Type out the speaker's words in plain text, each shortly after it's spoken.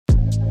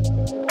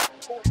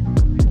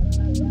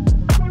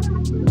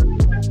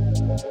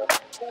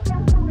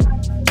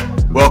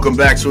Welcome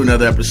back to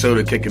another episode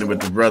of Kicking It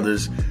With The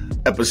Brothers,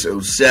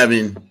 episode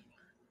 7,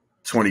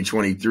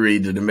 2023,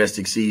 the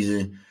domestic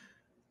season.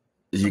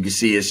 As you can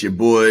see, it's your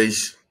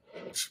boys,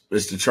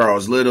 Mr.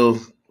 Charles Little,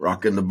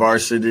 rocking the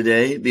Barca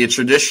today. The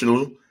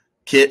traditional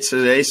kit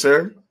today,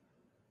 sir.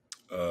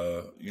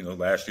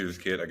 Last year's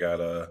kit. I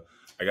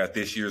got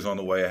this year's on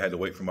the way. I had to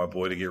wait for my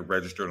boy to get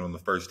registered on the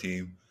first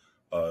team.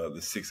 The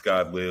Six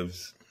God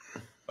lives.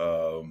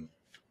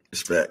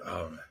 Respect.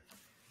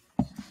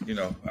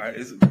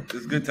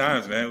 It's good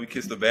times, man. We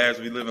kiss the badge.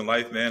 We live in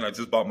life, man. I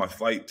just bought my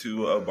flight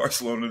to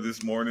Barcelona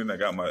this morning. I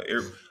got my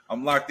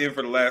I'm locked in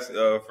for the last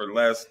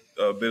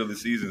bit of the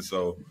season.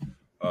 So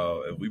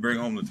if we bring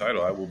home the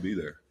title, I will be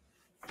there.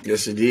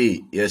 Yes,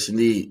 indeed. Yes,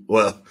 indeed.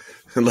 Well,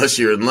 unless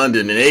you're in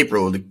London in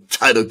April, the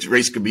title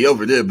race could be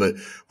over there. But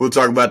we'll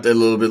talk about that a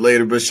little bit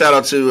later. But shout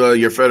out to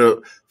your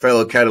fellow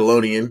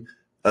Catalonian,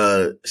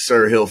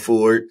 Sir Hill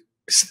Ford.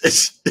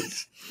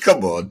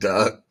 Come on,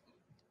 dog.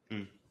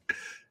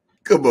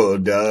 Come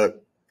on, dog.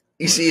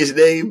 You see his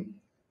name?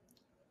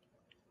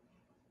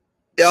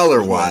 Y'all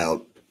are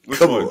wild.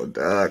 Come on,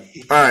 dog.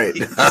 All right,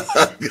 dog.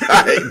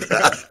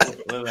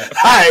 All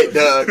right,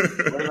 dog.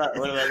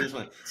 What about this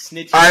one?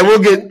 Snitch. All right, we'll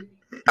get.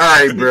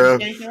 All right, bro.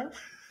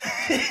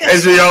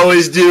 As we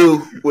always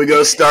do, we're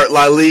gonna start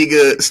La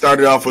Liga.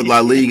 Started off with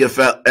La Liga.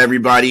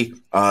 Everybody,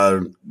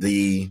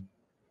 the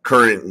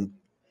current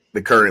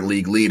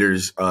league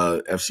leaders,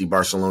 FC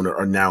Barcelona,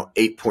 are now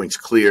 8 points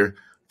clear,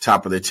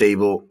 top of the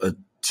table.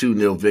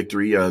 2-0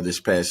 victory this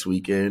past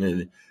weekend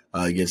and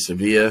against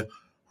Sevilla.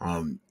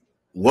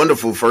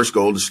 Wonderful first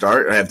goal to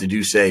start. I have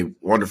to say,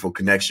 wonderful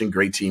connection,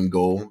 great team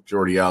goal.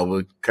 Jordi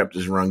Alba kept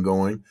his run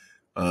going.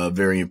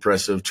 Very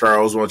impressive.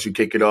 Charles, why don't you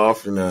kick it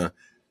off? And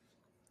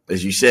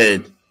as you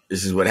said,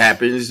 this is what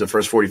happens. The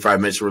first 45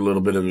 minutes were a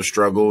little bit of a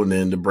struggle, and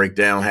then the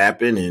breakdown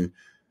happened. And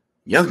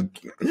young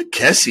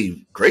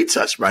Kessie, great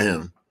touch by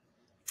him.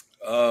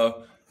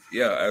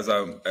 Yeah, as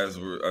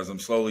I'm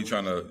slowly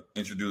trying to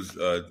introduce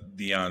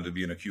Dion to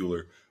being a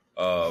cooler,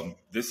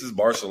 this is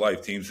Barca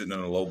life. Team sitting in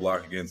a low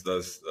block against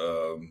us,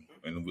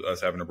 and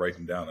us having to break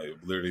them down. I've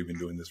literally been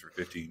doing this for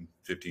 15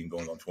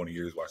 going on 20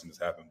 years watching this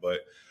happen.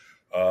 But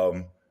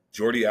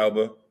Jordi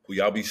Alba, who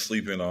y'all be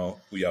sleeping on,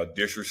 who y'all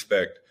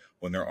disrespect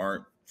when there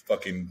aren't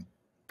fucking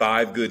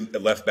 5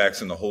 good left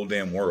backs in the whole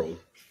damn world,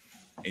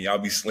 and y'all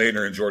be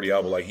slandering Jordi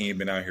Alba like he ain't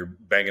been out here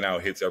banging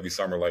out hits every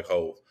summer like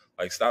Hove.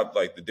 Like, stop!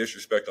 Like, the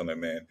disrespect on that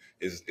man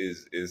is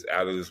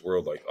out of this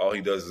world. Like, all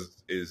he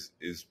does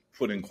is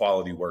put in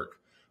quality work.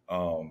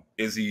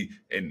 Is he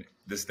in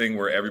this thing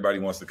where everybody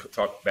wants to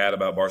talk bad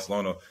about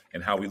Barcelona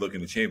and how we look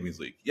in the Champions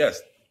League? Yes,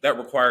 that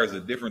requires a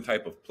different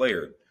type of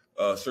player.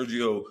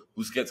 Sergio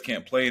Busquets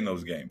can't play in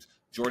those games.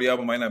 Jordi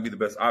Alba might not be the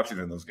best option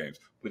in those games.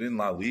 But in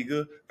La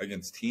Liga,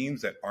 against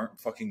teams that aren't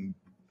fucking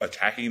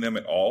attacking them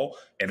at all,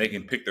 and they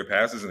can pick their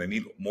passes, and they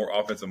need more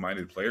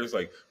offensive-minded players,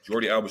 like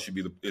Jordi Alba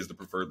is the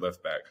preferred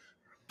left back.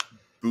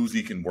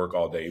 Boozy can work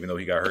all day, even though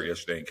he got hurt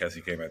yesterday, and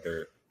Kessie came out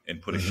there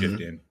and put a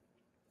shift in.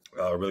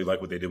 I really like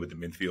what they did with the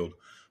midfield.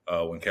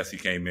 When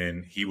Kessie came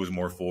in, he was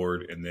more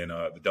forward, and then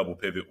the double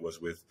pivot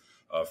was with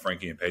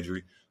Frankie and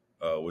Pedri,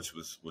 which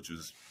was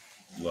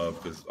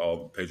love, because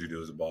all Pedri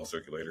does is a ball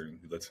circulator, and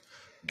he lets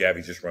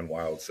Gavi just run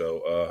wild.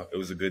 So it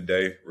was a good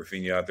day.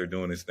 Rafinha out there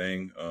doing his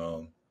thing.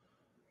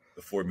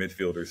 The forward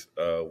midfielders,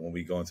 when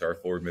we go into our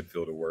forward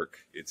midfielder work,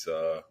 it's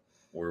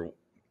we're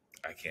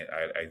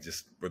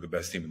the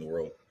best team in the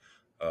world.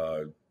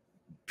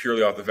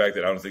 Purely off the fact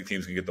that I don't think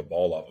teams can get the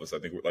ball off us. I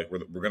think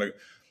we're gonna.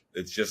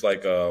 It's just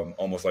like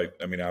almost like,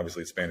 I mean,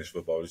 obviously it's Spanish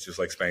football. It's just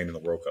like Spain in the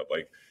World Cup.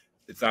 Like,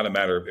 it's not a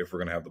matter of if we're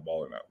gonna have the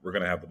ball or not. We're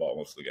gonna have the ball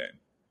most of the game.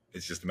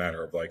 It's just a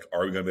matter of, like,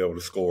 are we gonna be able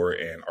to score,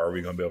 and are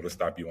we gonna be able to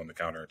stop you on the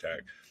counterattack?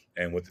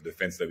 And with the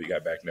defense that we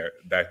got back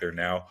there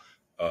now,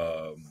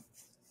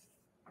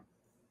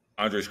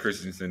 Andres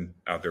Christensen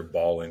out there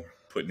balling,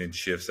 putting in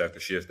shifts after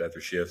shifts after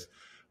shifts,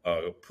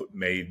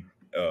 made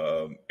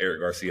Eric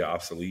Garcia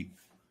obsolete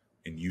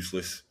and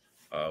useless.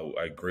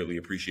 I greatly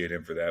appreciate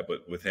him for that.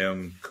 But with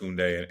him,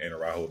 Koundé, and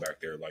Araujo back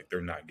there, like,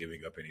 they're not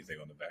giving up anything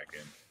on the back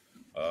end.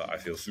 I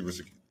feel super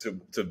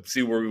to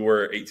see where we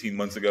were 18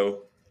 months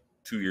ago,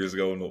 2 years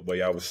ago, and the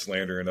way I was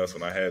slandering us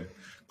when I had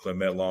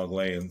Clement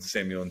Longley and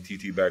Samuel and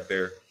TT back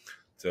there.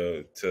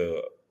 To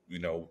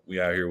we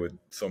out here with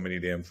so many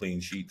damn clean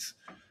sheets.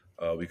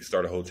 We could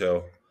start a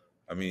hotel.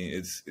 I mean,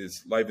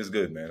 it's life is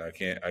good, man. I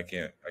can't.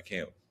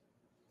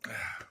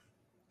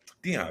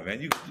 Dion, man,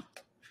 you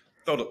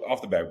throw it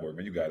off the backboard,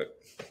 man. You got it.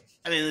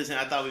 I mean, listen.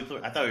 I thought we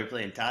were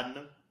playing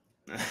Tottenham.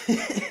 I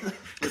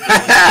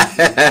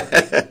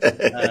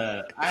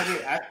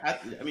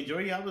mean,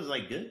 Jordi Alba was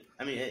like good.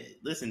 I mean,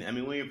 listen. I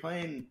mean, when you're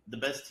playing the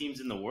best teams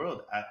in the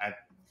world, I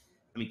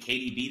mean,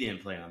 KDB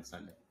didn't play on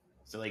Sunday,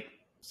 so, like,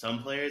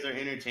 some players are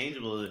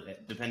interchangeable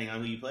depending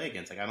on who you play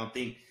against. Like, I don't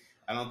think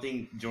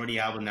Jordi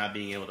Alba not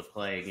being able to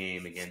play a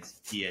game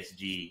against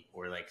PSG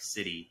or, like,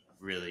 City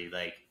really,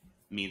 like,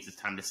 means it's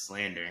time to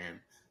slander him.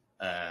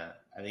 I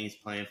think he's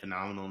playing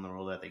phenomenal in the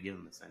role that they give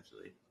him,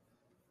 essentially.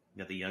 You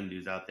got the young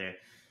dudes out there.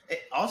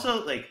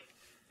 Also, like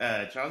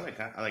Charles,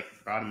 I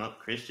brought him up.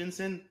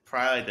 Christensen,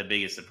 probably like the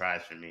biggest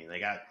surprise for me.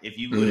 Like, if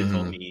you would have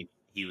told me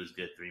he was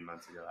good 3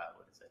 months ago, I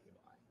would have said you're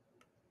lying.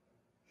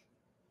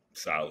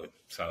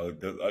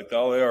 Solid. Like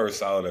all they are is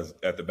solid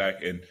at the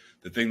back end.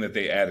 The thing that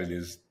they added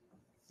is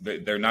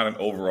they're not an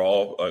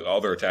overall. Like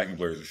all their attacking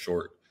players are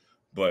short,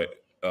 but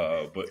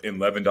in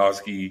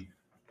Lewandowski,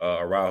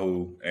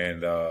 Araujo,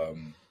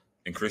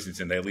 and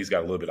Christensen, they at least got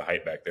a little bit of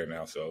height back there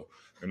now, so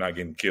they're not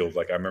getting killed.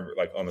 Like I remember,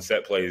 like on the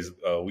set plays,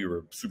 we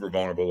were super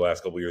vulnerable the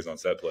last couple of years on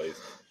set plays,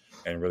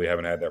 and really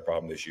haven't had that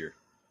problem this year.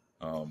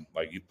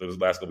 Like those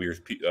last couple of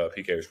years,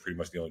 PK was pretty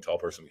much the only tall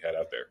person we had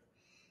out there.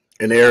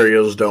 And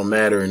aerials don't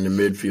matter in the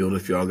midfield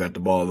if y'all got the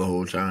ball the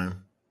whole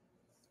time,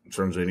 in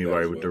terms of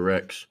anybody with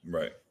directs,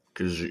 right?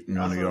 Because I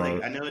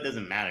know it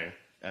doesn't matter.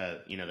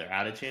 They're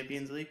out of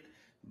Champions League,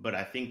 but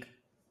I think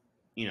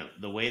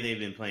the way they've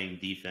been playing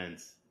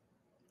defense,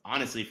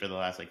 honestly, for the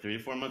last 3 to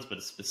 4 months,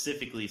 but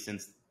specifically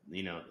since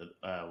the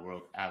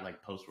World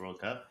post World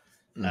Cup,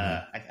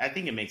 I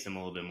think it makes them a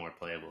little bit more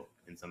playable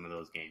in some of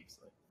those games.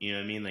 You know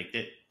what I mean?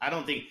 I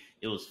don't think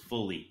it was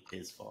fully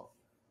his fault.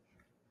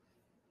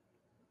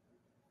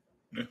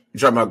 You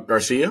talking about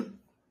Garcia?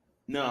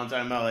 No, I'm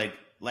talking about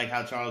like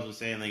how Charles was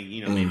saying,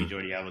 maybe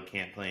Jordi Alba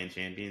can't play in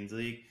Champions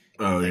League.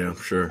 Oh yeah,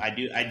 sure. I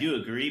do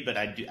agree, but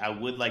I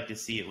would like to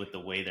see it with the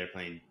way they're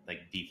playing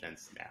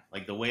defense now.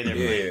 Like the way they're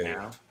playing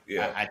now.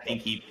 Yeah. I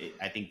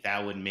think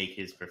that would make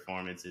his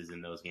performances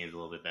in those games a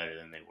little bit better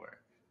than they were.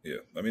 Yeah.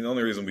 I mean, the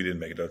only reason we didn't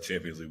make it out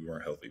Champions League, we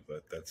weren't healthy,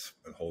 but that's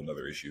a whole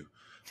nother issue.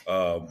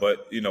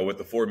 But with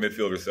the 4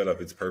 midfielder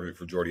setup, it's perfect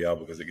for Jordi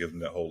Alba because it gives him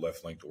that whole left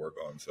flank to work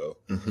on. So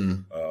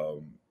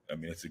I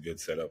mean, it's a good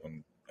setup,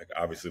 and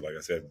obviously, like I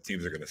said,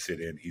 teams are going to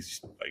sit in. He's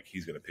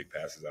going to pick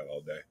passes out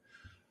all day.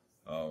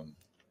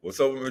 What's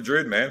up with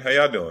Madrid, man? How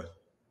y'all doing?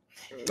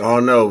 Oh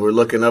no, we're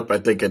looking up. I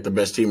think at the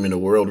best team in the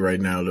world right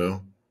now,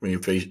 though. I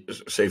mean,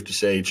 it's safe to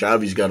say,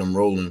 Xavi's got them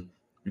rolling.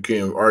 You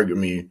can't argue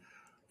me.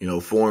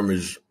 Form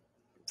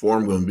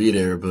going to be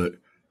there, but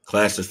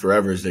class is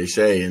forever, as they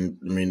say. And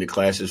I mean, the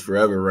class is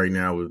forever right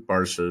now with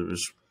Barca.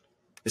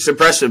 It's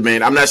impressive,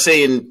 man. I'm not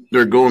saying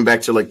they're going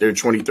back to their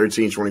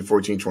 2013,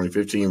 2014,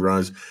 2015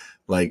 runs.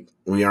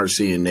 We aren't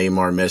seeing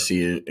Neymar,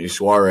 Messi, and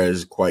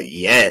Suarez quite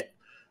yet,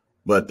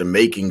 but the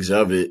makings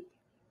of it,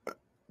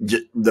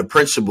 the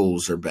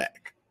principles are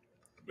back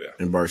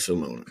in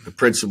Barcelona. The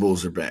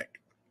principles are back,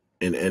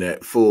 and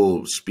at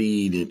full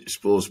speed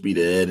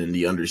ahead, and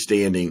the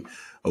understanding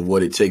of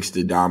what it takes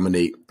to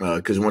dominate.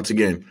 Because once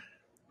again,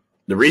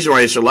 the reason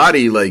why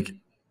Ancelotti,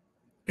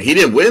 he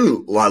didn't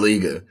win La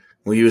Liga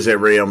when he was at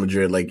Real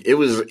Madrid. It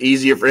was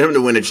easier for him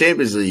to win a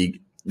Champions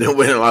League than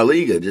win La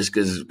Liga, just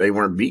because they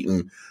weren't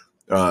beaten.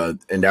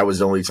 And that was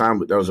the only time.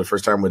 That was the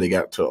first time where they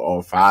got to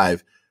all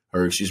 5,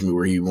 where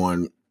he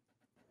won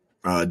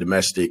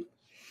domestic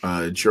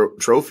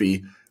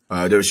trophy.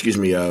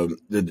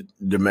 The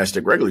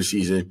domestic regular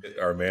season.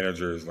 Our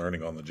manager is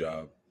learning on the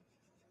job.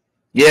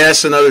 Yeah,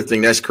 that's another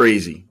thing. That's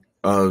crazy.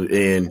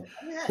 And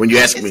when you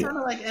ask me, it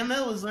sounded like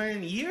ML was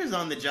learning years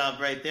on the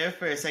job right there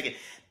for a second.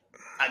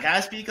 Can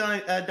I speak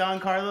on Don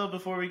Carlo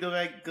before we go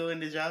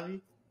into Xavi?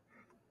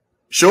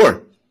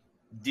 Sure.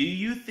 Do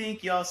you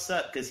think y'all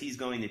suck because he's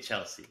going to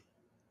Chelsea?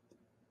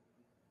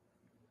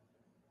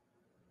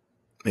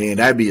 Man,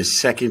 that'd be a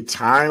second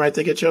time, I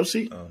think, at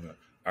Chelsea. Oh, no.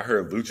 I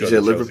heard Lucho at Chelsea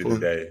Liverpool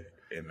today,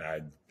 and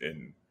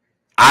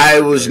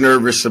I was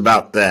nervous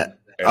about that.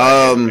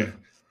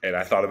 And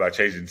I thought about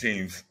changing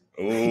teams.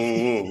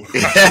 Ooh.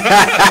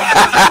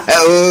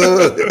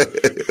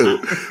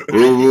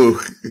 Ooh.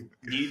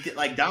 Do you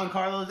Don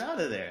Carlo's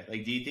out of there? Do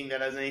you think that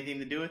has anything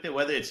to do with it,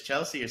 whether it's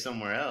Chelsea or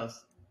somewhere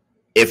else?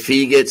 If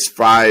he gets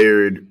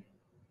fired,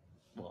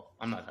 well,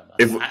 I'm not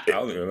talking about. I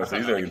don't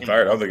think he's getting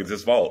fired. I don't think it's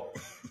his fault.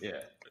 Yeah.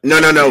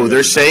 No.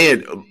 They're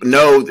saying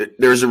no.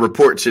 There's a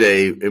report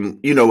today, and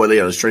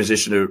his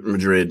transition to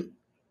Madrid.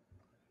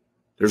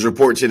 There's a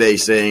report today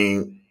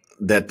saying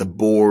that the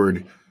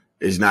board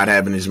is not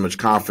having as much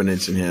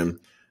confidence in him,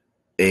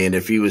 and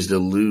if he was to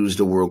lose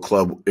the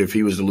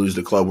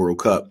Club World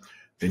Cup,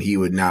 then he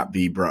would not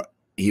be brought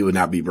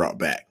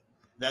back.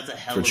 That's a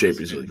hell of a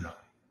spin zone.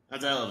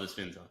 That's a hell of a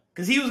spin zone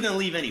because he was going to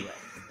leave anyway.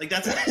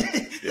 That's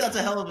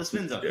a hell of a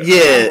spin zone.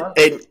 Yeah,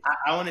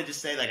 I want to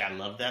just say I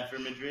love that for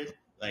Madrid.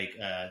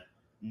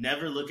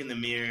 Never look in the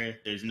mirror.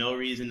 There's no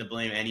reason to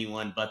blame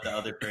anyone but the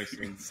other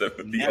person.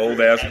 The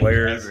old ass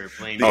players.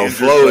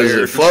 Flo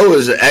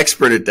is an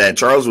expert at that.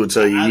 Charles would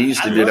tell you he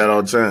used to do that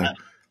all the time.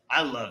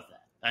 I love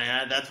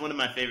that. That's one of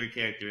my favorite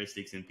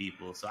characteristics in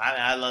people. So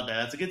I love that.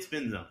 That's a good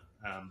spin zone.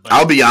 But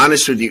I'll be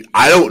honest with you.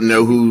 I don't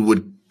know who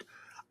would.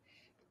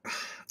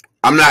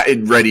 I'm not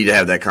ready to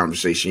have that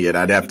conversation yet.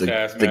 I'd have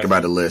to think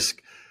about a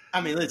list.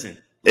 I mean, listen.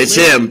 It's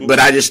him, but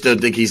I just don't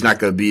think he's not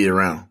going to be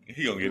around.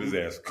 He going to get his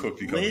ass cooked.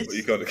 He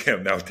come to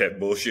camp now with that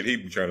bullshit he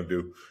be trying to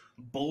do.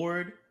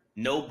 Board,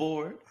 no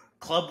board,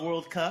 Club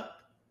World Cup,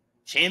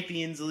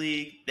 Champions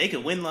League. They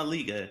could win La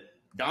Liga.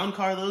 Don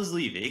Carlo's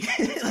leaving.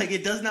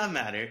 It does not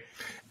matter.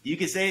 You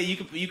can say it.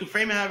 You can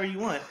frame it however you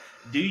want.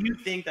 Do you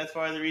think that's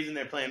part of the reason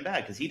they're playing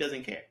bad? Because he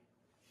doesn't care.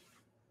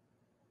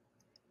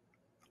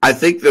 I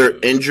think they're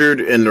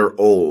injured and they're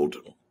old.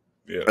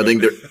 Yeah. I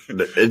think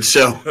they're, and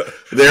so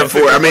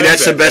therefore, I mean,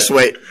 that's the best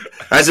way.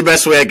 That's the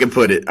best way I can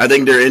put it. I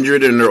think they're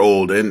injured and they're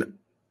old, and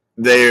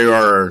they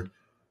are.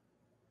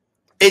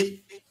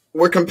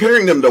 We're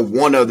comparing them to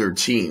one other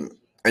team,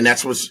 and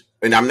that's what's.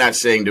 And I'm not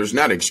saying there's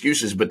not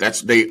excuses, but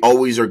they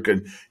always are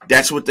good.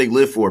 That's what they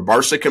live for.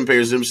 Barca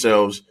compares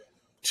themselves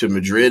to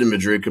Madrid, and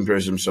Madrid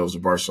compares themselves to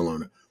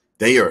Barcelona.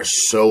 They are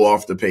so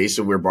off the pace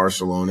of where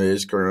Barcelona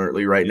is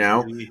currently right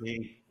now.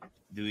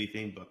 Do we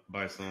think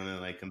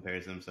Barcelona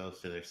compares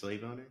themselves to their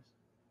slave owners?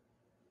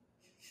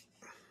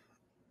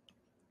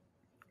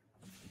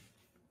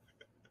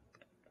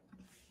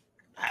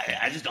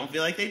 I just don't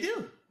feel like they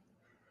do.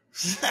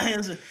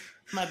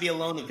 Might be a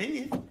lone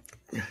opinion.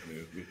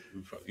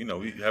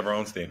 We have our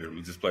own standard.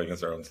 We just play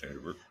against our own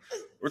standard.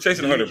 We're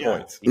chasing 100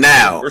 points.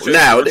 Now, we're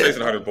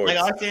chasing 100 points.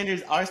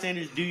 Our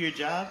standards do your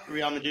job.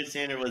 Real Madrid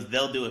standard was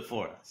they'll do it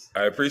for us.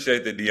 I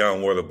appreciate that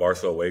Dion wore the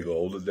Barca away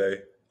goal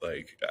today.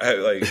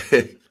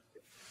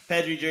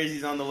 Pedri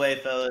jersey's on the way,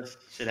 fellas.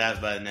 Should have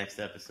it by the next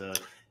episode.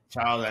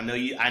 Charles, I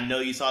know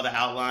you saw the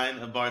outline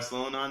of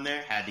Barcelona on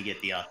there. Had to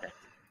get the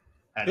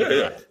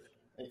authentic.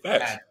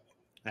 Facts.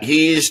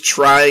 He's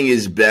trying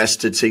his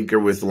best to tinker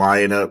with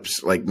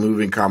lineups, like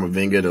moving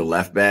Camavinga to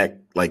left back.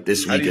 Like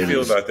this weekend. How do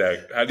you feel about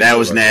that? That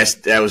was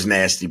nasty. That was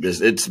nasty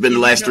business. It's been the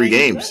last 3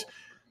 games.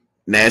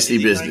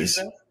 Nasty business.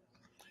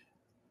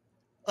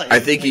 I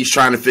think he's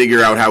trying to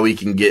figure out how he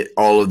can get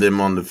all of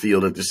them on the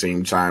field at the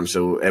same time.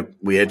 So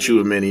we had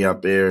Tchouaméni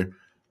up there.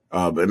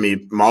 But I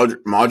mean,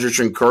 Modric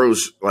and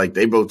Kroos,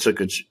 they both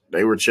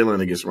they were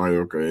chilling against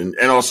Mallorca, and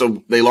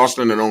also they lost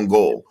in their own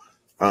goal.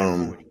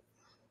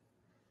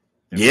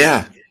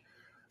 Yeah.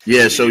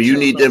 So you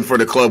need them for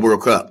the Club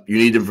World Cup.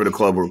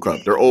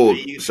 They're old,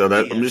 so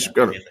that I'm just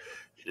gonna.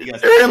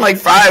 They're in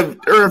 5.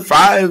 They're in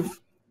 5.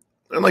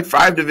 They're in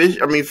 5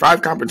 division. I mean,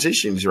 5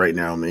 competitions right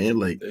now, man.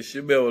 They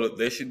should be able.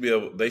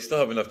 They still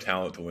have enough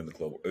talent to win the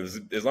club.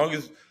 As long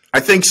as I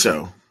think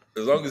so.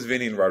 As long as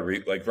Vinny and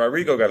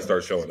Rodrigo got to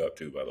start showing up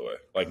too. By the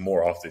way,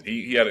 more often.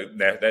 He had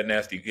that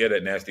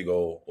nasty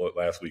goal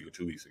last week or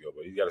 2 weeks ago,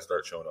 but he got to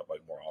start showing up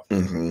more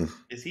often. Mm-hmm.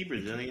 Is he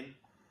Brazilian?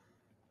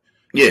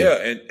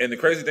 Yeah, and the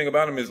crazy thing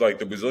about him is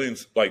the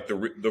Brazilians,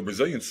 the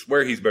Brazilians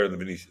swear he's better than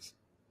Vinicius.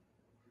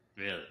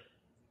 Really?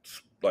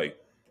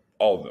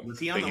 All of them was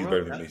he on think the he's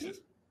World better than Cup?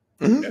 Vinicius.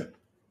 Mm-hmm. Yeah. Did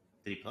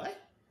he play?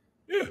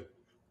 Yeah.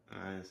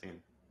 I didn't see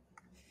him.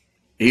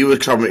 He would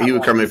come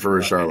in for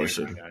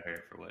Richarlison. Neymar got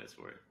hurt for what it's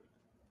worth.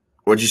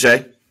 What'd you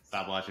say?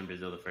 Stop watching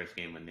Brazil the first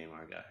game when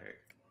Neymar got hurt.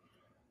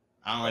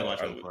 I don't like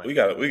watching him play. We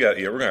got.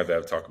 Yeah, we're gonna have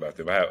to talk about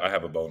them. I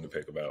have a bone to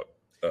pick about.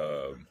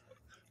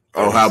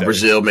 How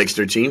Brazil makes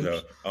their team?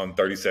 On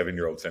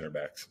 37-year-old center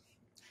backs.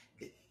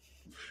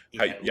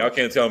 Y'all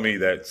can't tell me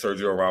that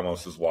Sergio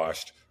Ramos is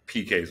washed,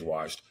 PK's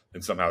washed,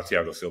 and somehow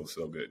Thiago Silva's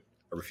still good.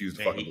 I refuse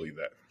to fucking believe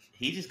that.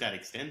 He just got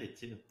extended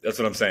too. That's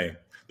what I'm saying.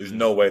 There's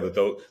no way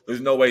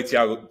there's no way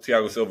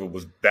Thiago Silva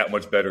was that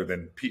much better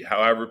than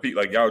however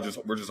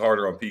we're just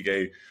harder on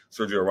PK,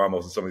 Sergio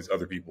Ramos, and some of these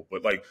other people.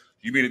 But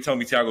you mean to tell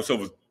me Thiago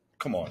Silva?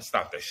 Come on,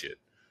 stop that shit.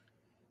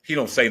 He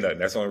don't say nothing.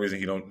 That's the only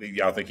reason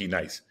y'all think he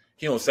nice.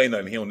 He don't say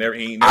nothing. He never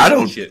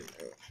say shit.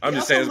 I'm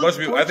just saying, as much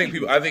people. I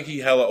think he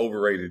hella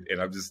overrated, and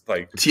I'm just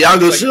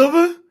Thiago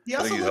Silva.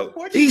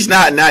 He's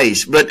not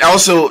nice, but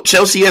also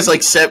Chelsea has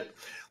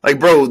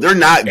bro, they're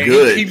not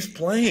good. He keeps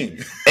playing.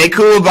 And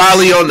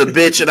Koulibaly on the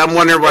bench, and I'm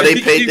wondering why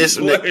they paid this.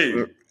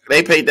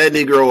 They paid that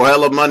Negro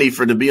hella money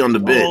to be on the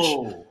bench.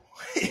 Whoa.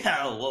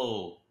 Yeah,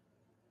 whoa.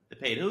 They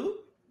paid who?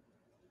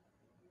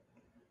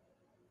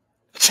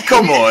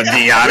 Come on,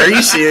 Dion. Are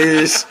you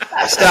serious?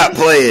 Stop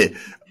playing.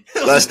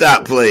 Let's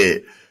stop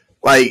playing.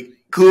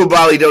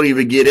 Koulibaly don't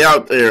even get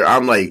out there.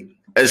 I'm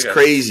that's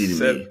crazy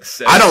to me.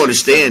 I don't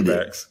understand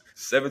it.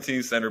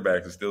 17 center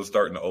backs is still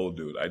starting the old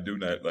dude. I do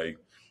not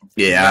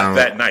Yeah, not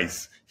that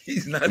nice.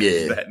 He's not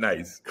that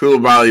nice.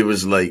 Koulibaly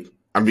was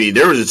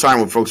there was a time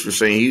when folks were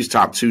saying he's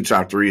top 2,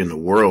 top 3 in the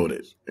world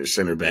at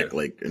center back,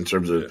 in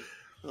terms of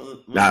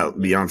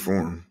not beyond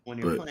form. When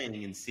you're playing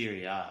in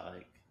Serie A,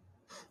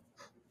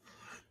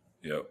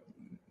 Yep.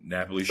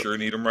 Napoli sure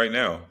need him right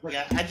now.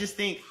 I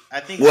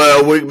think.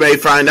 Well, we may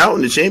find out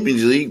in the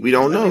Champions League. We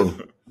don't know.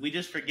 We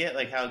just forget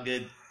how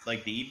good the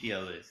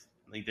EPL is.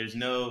 There's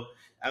no.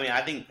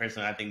 I think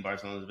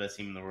Barcelona is the best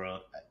team in the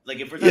world.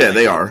 If we're talking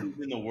they are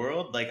in the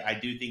world. I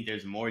do think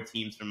there's more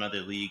teams from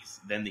other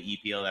leagues than the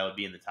EPL that would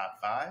be in the top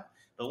 5.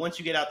 But once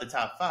you get out the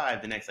top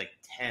 5, the next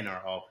 10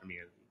 are all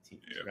Premier League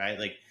teams, right?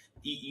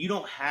 You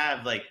don't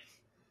have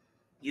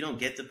you don't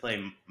get to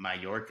play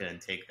Mallorca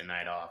and take the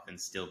night off and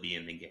still be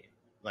in the game,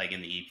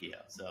 in the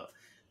EPL. So,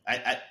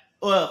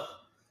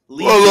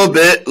 Leeds, a little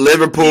bit.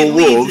 Liverpool,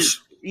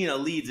 Wolves.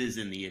 Leeds is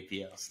in the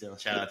EPL still.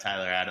 Shout out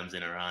Tyler Adams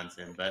and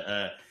Aronson,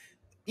 but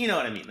you know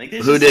what I mean.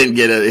 Who didn't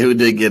get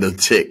a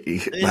tick?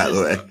 By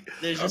the way,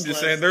 I'm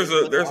just saying there's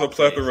a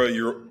plethora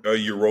of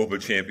Europa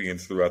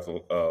champions throughout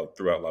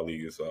La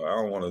Liga. So I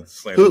don't want to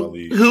slam my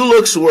league. Who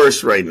looks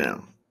worse right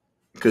now?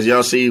 Because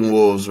y'all seen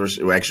Wolves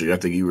versus. Well, actually, I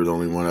think you were the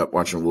only one up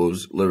watching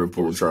Wolves,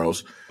 Liverpool,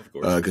 Charles. Of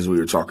course. Because we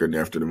were talking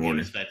after the morning.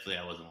 Respectfully,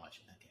 I wasn't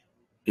watching that game.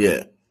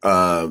 Yeah.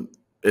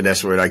 And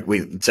that's where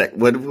we check.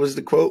 What was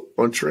the quote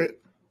on Trent?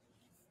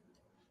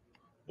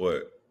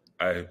 What?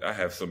 I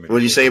have so many. What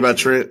did you say about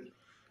Trent?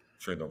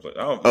 Trent don't play.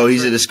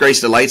 He's a disgrace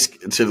to light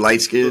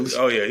skins.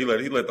 Oh yeah, he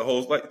let the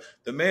whole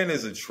the man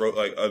is an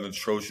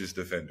atrocious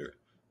defender.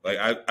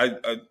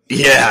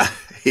 Yeah,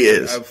 he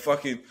is. I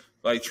fucking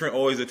Trent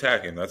always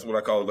attacking. That's what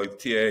I call it.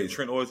 The TAA.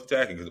 Trent always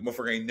attacking because the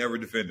motherfucker ain't never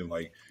defending.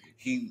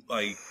 Him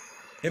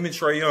and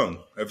Trae Young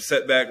have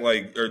set back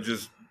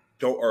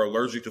are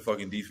allergic to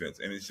fucking defense,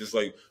 and it's just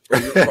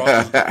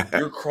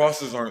your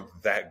crosses aren't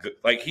that good.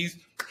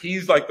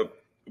 He's like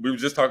we were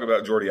just talking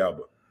about Jordi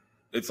Alba.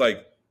 It's you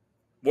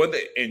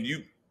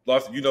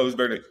know this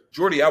better than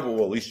Jordi Alba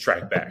will at least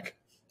track back.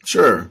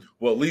 Sure.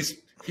 Well, at least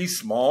he's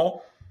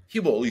small. He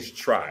will at least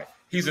try.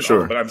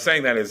 But I'm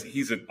saying that as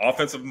he's an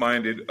offensive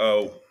minded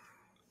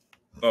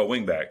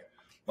wing back.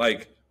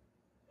 Left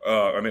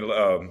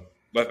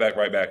back,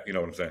 right back. You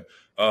know what I'm saying?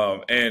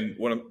 And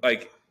when I'm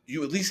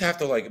you at least have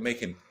to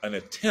make an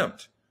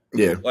attempt.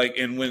 Yeah.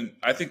 And when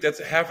I think that's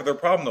half of their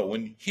problem though,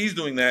 when he's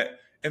doing that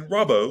and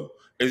Robbo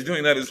is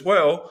doing that as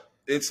well,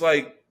 it's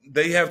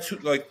they have two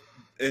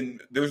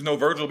and there's no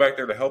Virgil back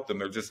there to help them.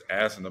 They're just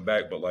ass in the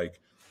back. But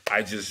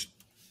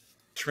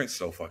Trent's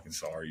so fucking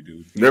sorry,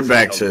 dude. They're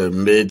back to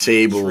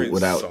mid-table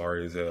without.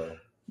 Sorry as hell.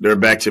 They're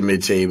back to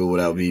mid-table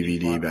without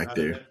VVD back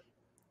there.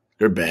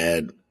 They're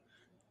bad.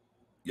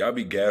 Y'all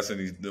be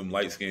gassing them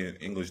light-skinned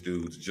English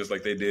dudes just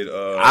like they did.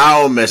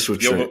 I don't mess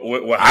with Trent.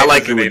 I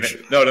like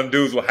it. No, them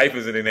dudes with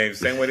hyphens in their names.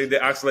 Same way they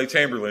did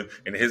Oxlade-Chamberlain,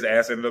 and his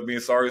ass ended up being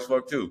sorry as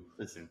fuck too.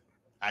 Listen,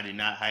 I did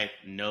not hype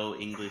no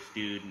English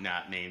dude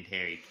not named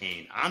Harry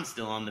Kane. I'm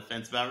still on the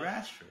fence about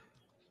Rashford.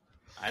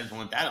 I just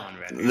want that on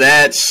record.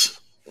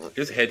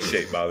 His head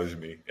shape bothers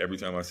me every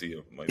time I see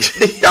him.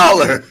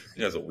 Y'all are.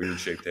 He has a weird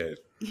shaped head.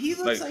 He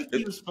looks like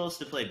he was supposed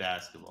to play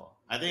basketball.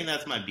 I think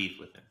that's my beef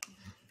with him.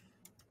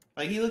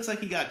 He looks like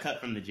he got cut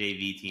from the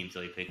JV team,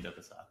 so he picked up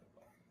a soccer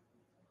ball.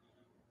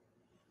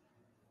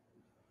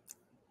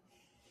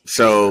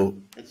 So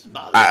it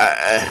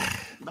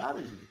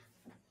bothers me.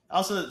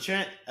 Also,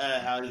 Trent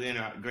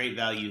Alexander, great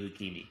value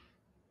Hakimi.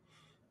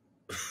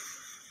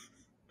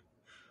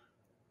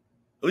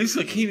 At least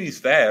Hakimi's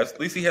fast. At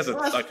least he has an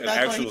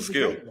actual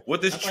skill.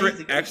 What does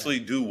Trent actually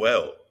do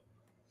well?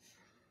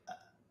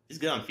 He's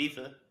good on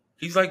FIFA.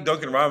 He's like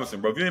Duncan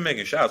Robinson, bro. If you ain't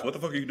making shots, what the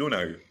fuck are you doing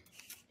out here?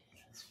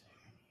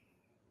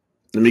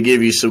 Let me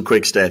give you some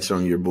quick stats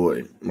on your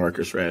boy,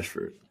 Marcus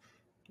Rashford.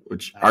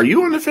 Are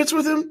you on the fence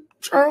with him,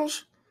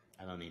 Charles?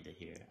 I don't need to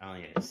hear. I don't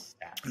hear his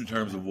stats. In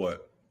terms of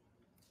what?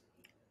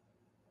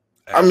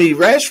 I mean,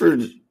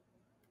 Rashford.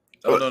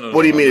 No.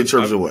 What do you mean in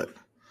terms of what?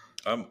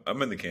 I'm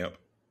in the camp.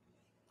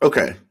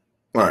 Okay.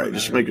 All right.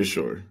 Just making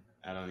sure.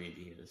 I don't need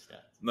to hear the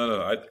stats.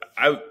 No.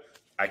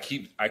 I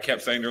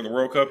kept saying during the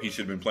World Cup he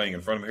should have been playing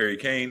in front of Harry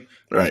Kane.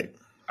 Right.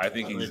 I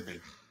think he's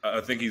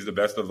the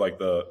best of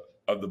the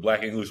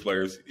black English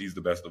players. He's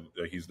the best of them.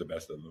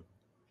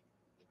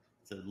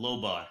 It's a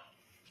low bar.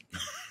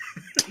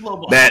 Low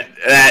bar.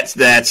 That's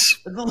it's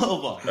a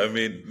low bar. I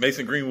mean,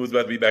 Mason Greenwood's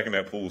about to be back in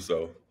that pool,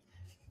 so.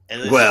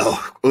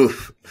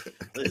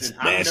 Listen,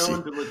 I'm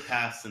known to look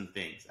past some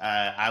things.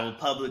 I will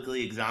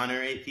publicly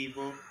exonerate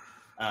people.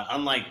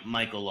 Unlike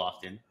Michael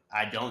Lofton,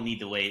 I don't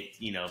need to wait,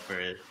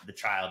 for the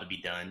trial to be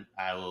done.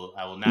 I will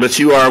not. But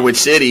you are with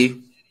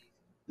City.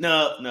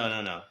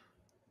 No.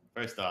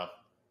 First off,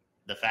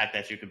 the fact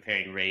that you're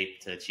comparing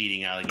rape to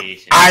cheating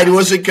allegations. I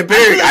wasn't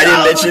comparing. I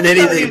didn't mention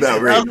anything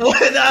about rape.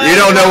 You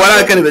don't know what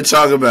I could have been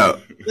talking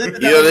about. You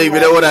don't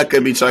even know what I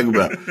could be talking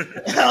about.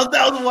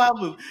 That was a wild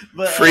move.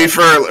 But,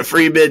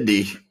 free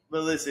Mindy.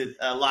 But listen,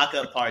 lock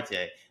up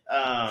Partey.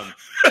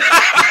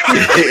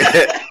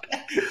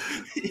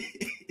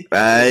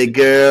 My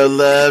girl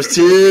loves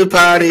to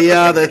party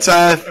all the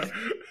time.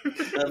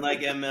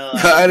 Unlike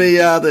ML. Party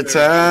all the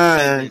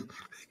time.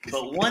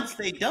 But once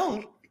they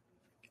don't,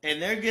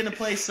 and they're going to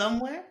play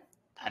somewhere,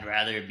 I'd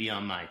rather it be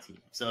on my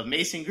team. So if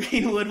Mason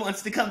Greenwood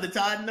wants to come to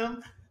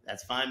Tottenham,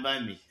 that's fine by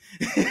me.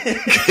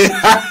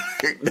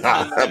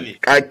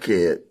 I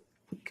can't.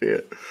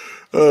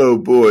 Oh,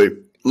 boy.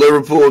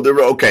 Liverpool,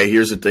 okay,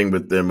 here's the thing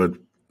with them with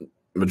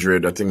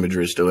Madrid. I think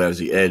Madrid still has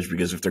the edge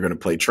because if they're going to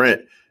play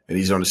Trent and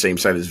he's on the same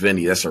side as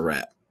Vinny, that's a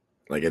wrap.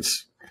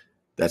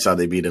 That's how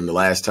they beat him the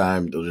last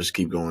time. They'll just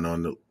keep going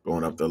up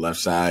the left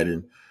side,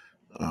 and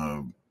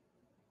there'll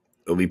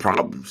be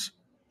problems.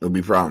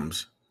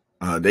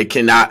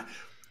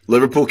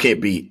 Liverpool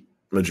can't beat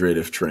Madrid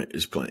if Trent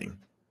is playing.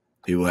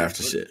 He will have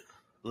to sit.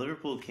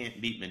 Liverpool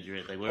can't beat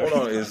Madrid. Hold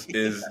on, is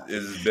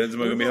Benzema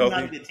going to be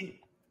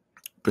healthy?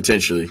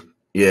 Potentially.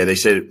 Yeah, they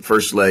said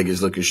first leg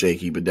is looking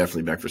shaky, but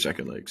definitely back for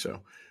second leg. So,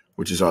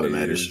 which is all that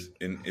matters.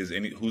 Is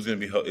anybody going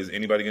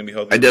to be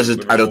healthy? I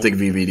don't think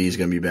VVD is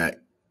going to be back.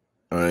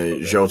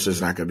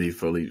 Jota's not going to be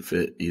fully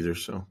fit either.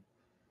 So,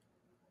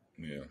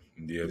 yeah,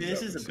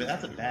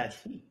 that's a bad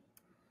team.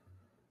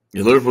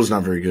 Yeah, Liverpool's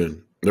not very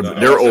good.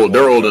 They're old.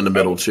 They're old in the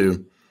middle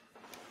too.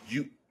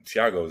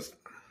 Thiago's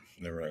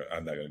never.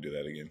 I'm not gonna do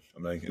that again.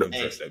 I'm not gonna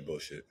trust that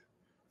bullshit.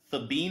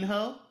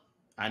 Fabinho,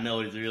 I know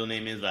what his real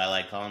name is, but I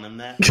like calling him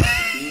that.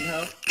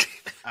 Fabinho.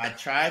 I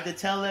tried to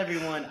tell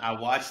everyone I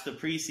watched the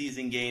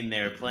preseason game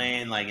they were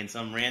playing like in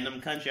some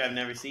random country I've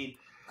never seen.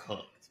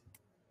 Cooked.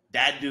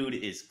 That dude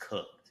is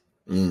cooked.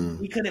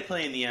 He couldn't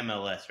play in the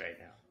MLS right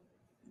now.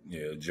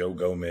 Yeah, Joe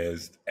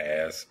Gomez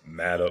ass,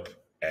 Matip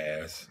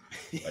ass.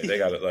 Like they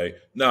got it.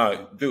 Like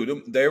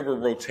dude, they were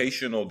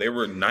rotational. They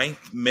were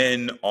ninth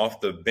men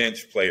off the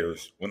bench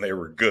players when they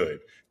were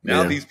good.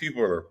 Now these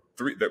people are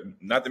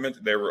not to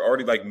mention they were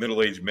already like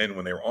middle-aged men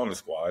when they were on the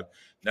squad.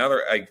 Now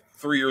they're like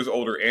 3 years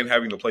older and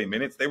having to play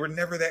minutes. They were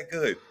never that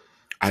good.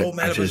 Joel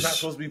Matip is not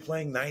supposed to be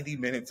playing 90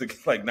 minutes.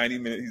 Like 90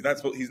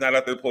 minutes. He's not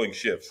out there pulling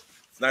shifts.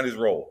 It's not his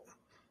role.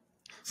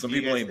 Some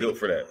people ain't built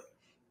for that.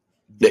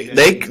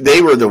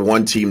 They were the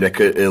one team that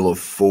could ill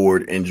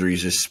afford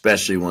injuries,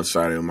 especially once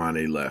Sadio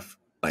Mane left.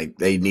 Like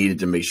they needed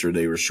to make sure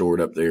they were shored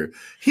up there.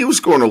 He was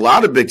scoring a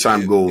lot of big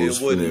time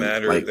goals. It wouldn't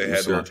matter if they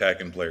had their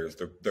attacking players.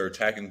 Their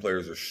attacking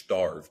players are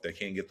starved. They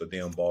can't get the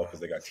damn ball because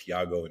they got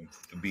Thiago and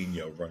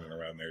Fabinho running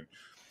around there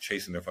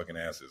chasing their fucking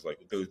asses. Like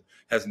it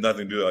has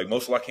nothing to do. Like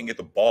most of them can't get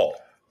the ball.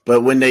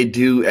 But when they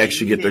do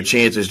actually get their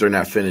chances, they're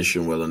not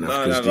finishing well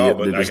enough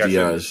because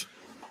Diaz.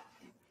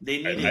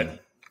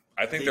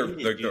 I think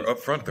they're up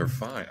front. They're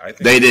fine. I think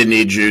they didn't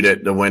need Jude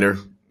at the winner.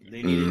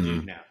 They needed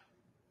Jude now.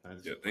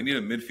 Yeah, they need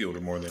a midfielder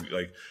more than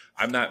like.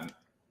 I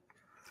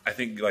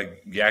think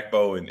like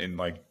Gakpo and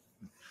like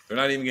they're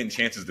not even getting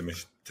chances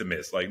to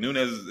miss. Like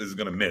Nunez is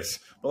going to miss,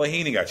 but like he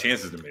ain't got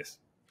chances to miss.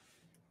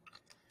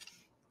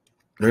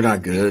 They're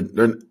not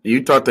good.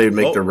 You thought they'd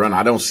make the run.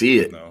 I don't see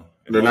it. No,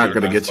 they're not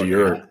going to get to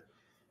Europe.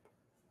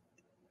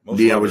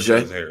 D, I would say.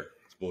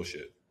 It's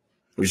bullshit.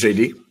 We say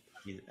D.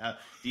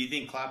 Do you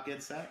think Klopp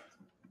gets sacked?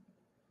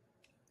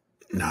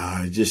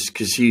 Nah, just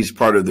because he's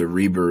part of the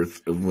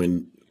rebirth of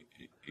when.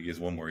 He gets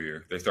one more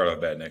year. They start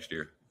out bad next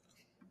year.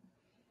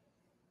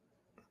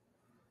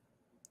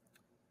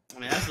 I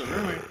mean, that's the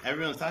rumor.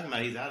 Everyone's talking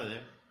about he's out of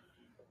there.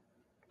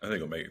 I think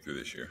he'll make it through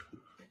this year.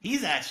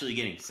 He's actually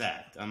getting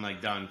sacked, unlike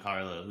Don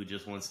Carlo, who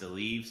just wants to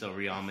leave, so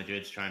Real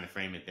Madrid's trying to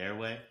frame it their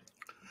way.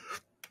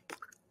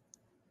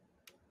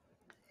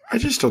 I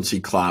just don't see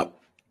Klopp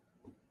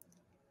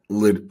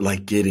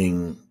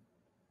getting.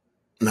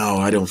 No,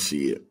 I don't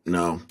see it.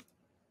 No,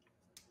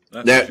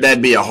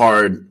 that'd be a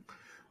hard.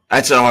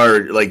 That's a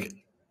hard like.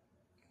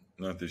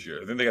 Not this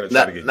year. I think they got to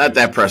try to get not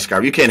that press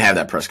conference. You can't have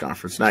that press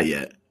conference. Not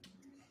yet.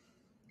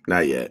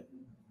 Not yet.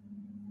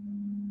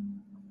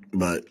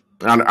 But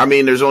I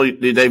mean,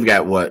 they've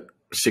got what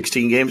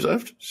 16 games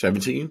left,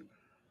 17,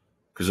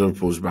 because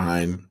Liverpool's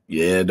behind.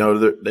 Yeah, no,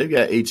 they've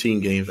got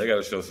 18 games. They got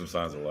to show some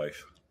signs of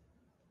life.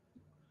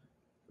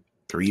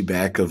 3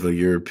 back of a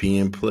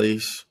European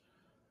place.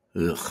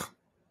 Ugh,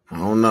 I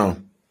don't know,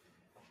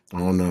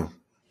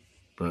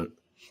 but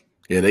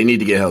yeah, they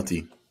need to get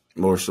healthy.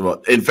 More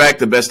so, in fact,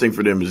 the best thing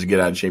for them is to get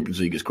out of Champions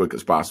League as quick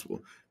as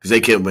possible because they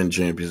can't win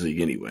Champions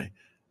League anyway.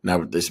 Not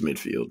with this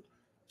midfield,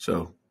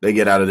 so they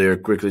get out of there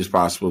as quickly as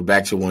possible.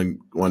 Back to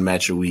one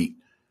match a week,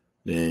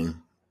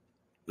 then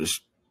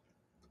just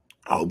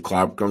I hope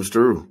Klopp comes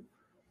through.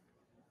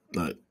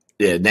 But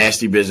yeah,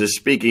 nasty business.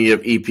 Speaking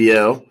of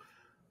EPL,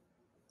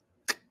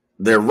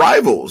 they're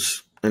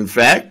rivals. In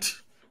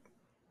fact,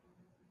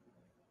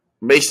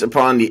 based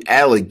upon the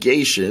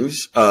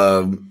allegations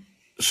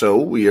So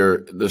we are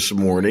this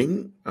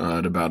morning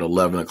at about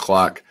 11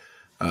 o'clock,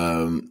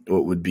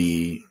 what would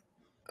be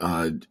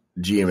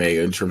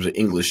GMA in terms of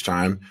English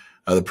time.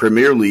 The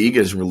Premier League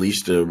has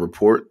released a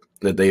report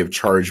that they have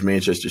charged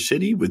Manchester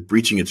City with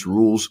breaching its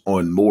rules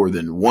on more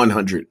than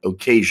 100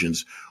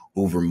 occasions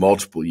over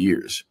multiple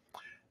years.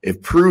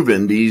 If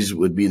proven, these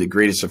would be the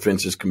greatest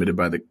offenses committed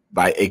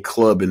by a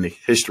club in the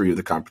history of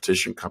the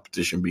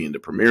competition being the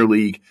Premier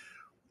League.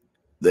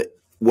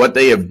 What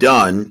they have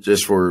done,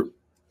 just for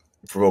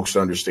folks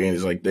to understand,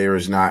 is like there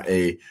is not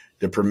the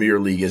Premier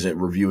League isn't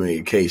reviewing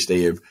a case.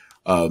 They have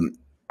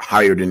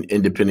hired an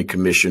independent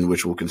commission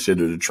which will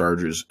consider the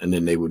charges, and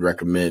then they would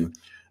recommend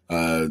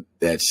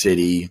that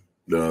City,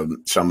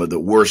 some of the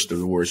worst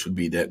would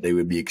be that they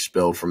would be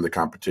expelled from the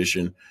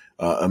competition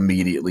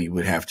immediately,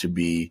 would have to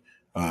be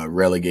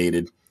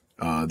relegated.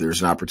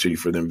 There's an opportunity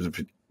for them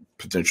to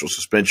potential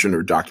suspension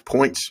or docked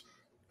points,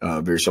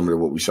 very similar to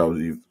what we saw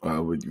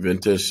with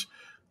Juventus.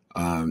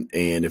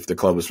 And if the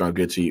club was found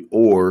guilty,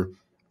 or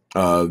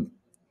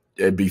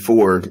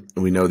before,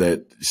 we know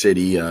that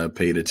City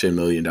paid a $10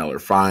 million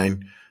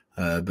fine,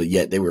 but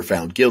yet they were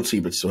found guilty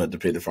but still had to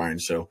pay the fine.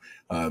 So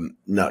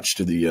nuts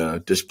to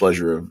the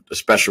displeasure of a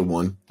special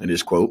one in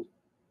his quote,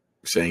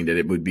 saying that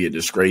it would be a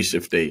disgrace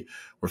if they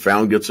were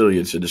found guilty.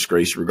 It's a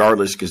disgrace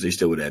regardless because they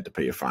still would have to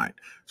pay a fine.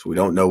 So we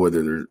don't know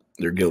whether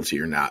they're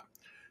guilty or not.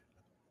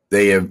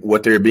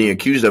 What they're being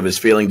accused of is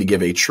failing to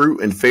give a true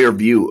and fair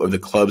view of the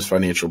club's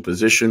financial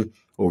position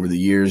over the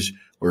years,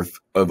 or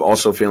of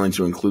also failing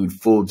to include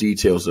full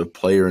details of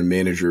player and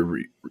manager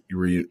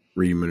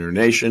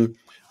remuneration,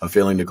 of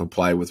failing to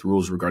comply with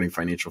rules regarding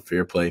financial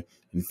fair play,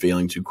 and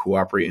failing to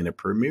cooperate in a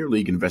Premier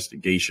League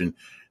investigation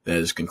that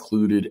is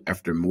concluded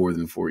after more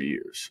than 4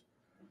 years.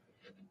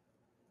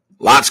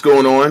 Lots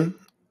going on.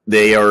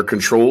 They are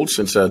controlled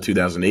since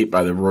 2008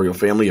 by the royal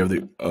family of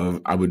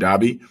Abu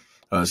Dhabi.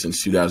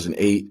 Since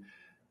 2008,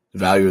 the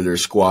value of their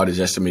squad is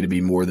estimated to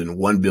be more than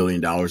 $1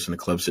 billion, and the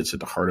club sits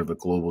at the heart of a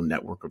global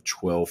network of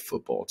 12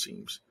 football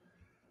teams.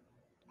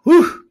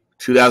 Whew!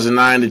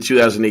 2009 to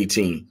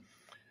 2018.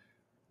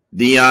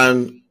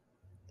 Dion,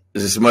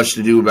 is this much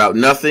to do about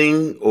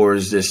nothing, or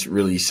is this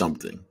really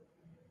something?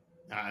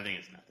 No, I think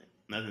it's nothing.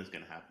 Nothing's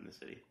going to happen in the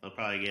city. They'll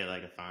probably get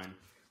like a fine.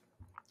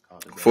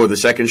 For the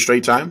second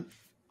straight time?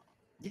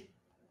 Yeah.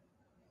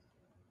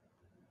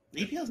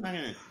 The EPL's not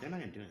going to, they're not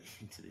going to do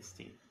anything to this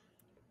team.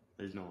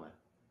 There's no way.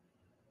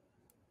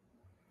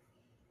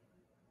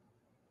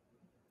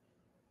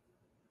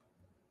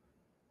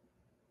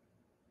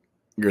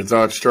 Your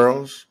thoughts,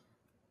 Charles?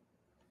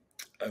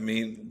 I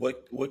mean,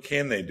 what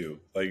can they do?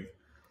 Like,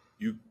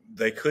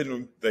 they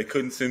couldn't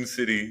send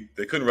City,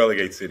 they couldn't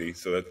relegate City,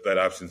 so that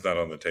option's not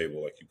on the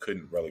table. Like, you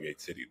couldn't relegate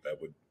City.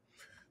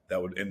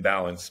 That would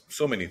imbalance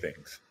so many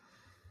things.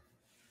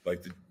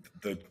 Like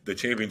the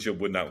championship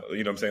would not,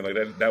 you know what I'm saying?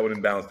 Like that would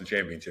imbalance the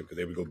championship because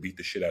they would go beat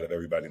the shit out of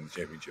everybody in the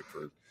championship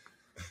for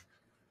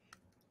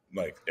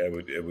like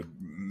it would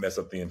mess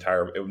up the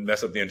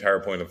entire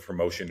point of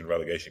promotion and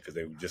relegation because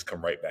they would just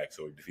come right back.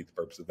 So it would defeat the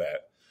purpose of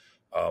that.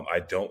 I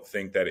don't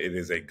think that it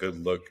is a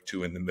good look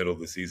to in the middle of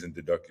the season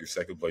deduct your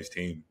second place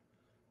team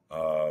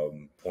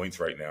points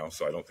right now.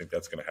 So I don't think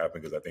that's going to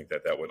happen because I think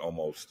that would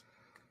almost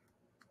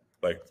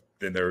like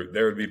then there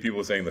would be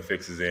people saying the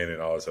fix is in and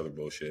all this other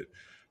bullshit.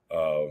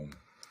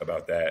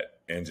 About that,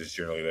 and just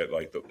generally that,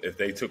 like, if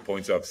they took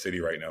points off City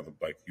right now,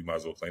 like you might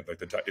as well claim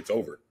like it's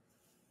over.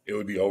 It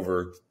would be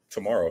over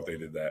tomorrow if they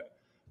did that.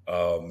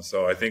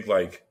 So I think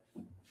like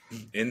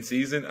in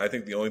season, I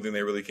think the only thing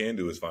they really can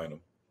do is fine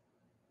them,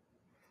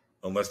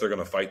 unless they're going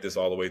to fight this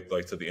all the way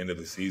like to the end of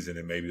the season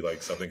and maybe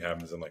like something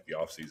happens in like the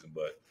off season.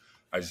 But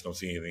I just don't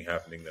see anything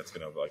happening that's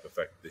going to like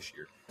affect this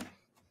year.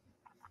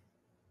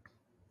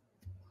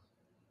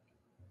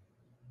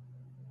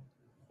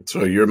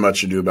 So you're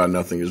much ado about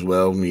nothing as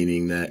well,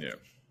 meaning that, yeah.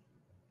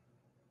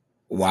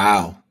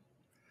 Wow.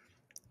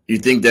 You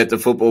think that the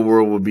football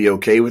world would be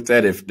okay with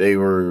that if they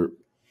were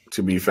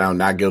to be found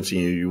not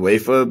guilty in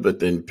UEFA, but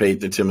then paid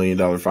the $10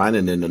 million fine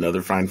and then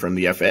another fine from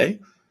the FA?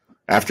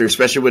 After,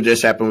 especially what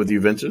just happened with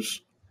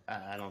Juventus?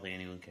 I don't think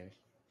anyone cares.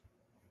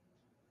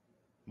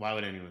 Why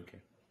would anyone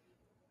care?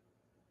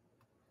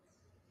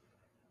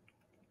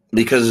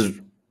 Because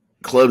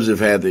clubs have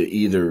had to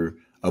either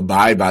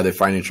abide by the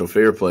financial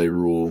fair play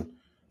rule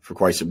for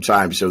quite some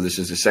time. So this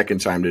is the second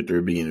time that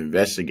they're being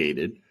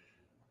investigated.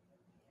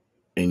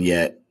 And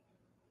yet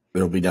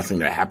there'll be nothing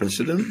that happens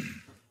to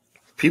them.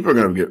 People are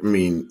going to get,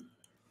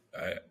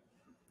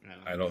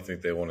 I don't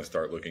think they want to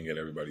start looking at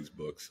everybody's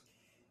books.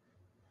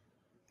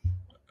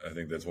 I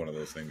think that's one of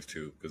those things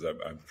too, because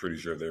I'm pretty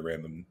sure if they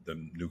ran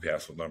the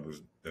Newcastle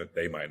numbers, that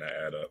they might not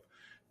add up.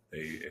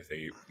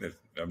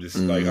 I'm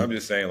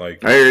just saying,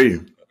 like, I hear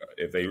you.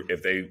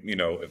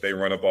 If they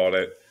run up all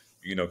that,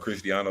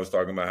 Cristiano's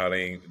talking about how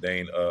they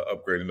ain't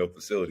upgrading no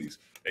facilities.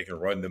 They can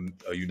run them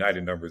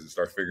United numbers and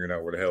start figuring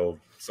out where the hell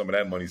some of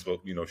that money's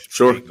supposed,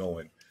 sure.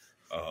 going.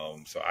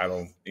 So I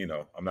don't,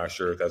 I'm not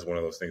sure if that's one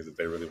of those things that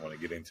they really want to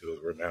get into.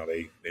 Is where now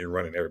they're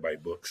running everybody's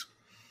books.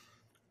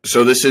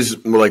 So this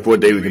is like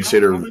what they would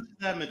consider. How much is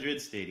that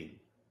Madrid stadium?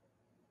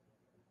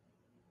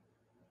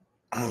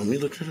 Oh, let me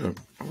look it up.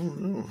 I don't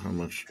know how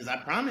much. Because I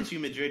promise you,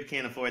 Madrid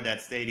can't afford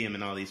that stadium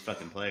and all these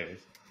fucking players.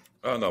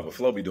 Oh no, but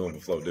Flo be doing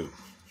what Flo do.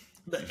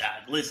 But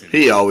listen,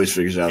 he always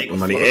figures out the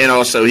money, and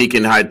also he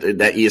can hide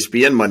that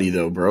ESPN money,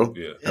 though, bro.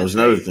 Yeah, that was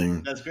another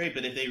thing. That's great,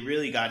 but if they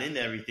really got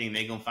into everything,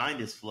 they gonna find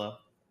his Flo.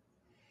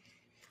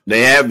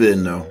 They have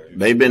been though.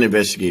 They've been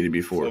investigated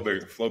before.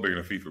 Flo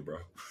bigger than FIFA,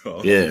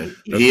 bro. Yeah,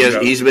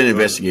 he's been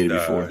investigated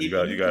before. You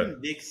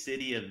got big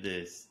city of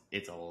this.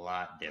 It's a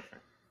lot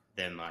different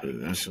than like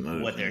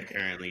what they're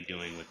currently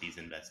doing with these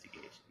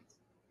investigations.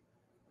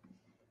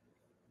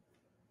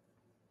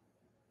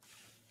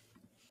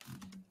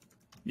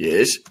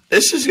 Yeah,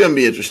 this is going to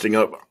be interesting.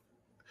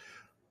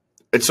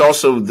 It's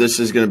also,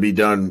 this is going to be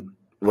done,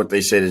 what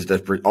they said is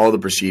that all the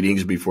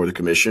proceedings before the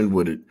commission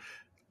would,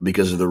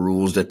 because of the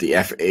rules that the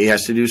FA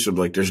has to do. So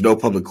like, there's no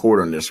public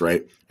court on this,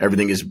 right?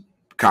 Everything is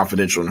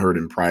confidential and heard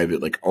in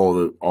private, like all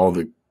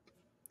the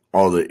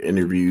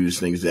interviews,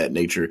 things of that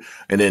nature.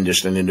 And then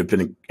just an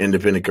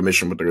independent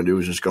commission, what they're going to do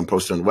is just going to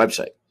post it on the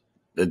website.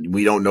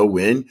 We don't know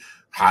when,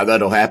 how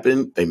that'll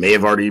happen. They may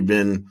have already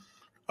been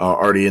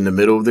already in the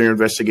middle of their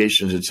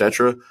investigations,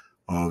 etc.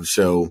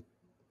 So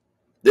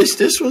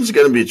this one's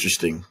going to be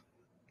interesting.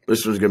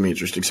 This one's going to be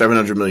interesting.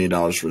 $700 million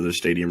for the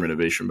stadium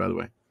renovation, by the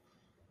way,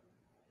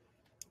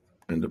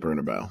 and the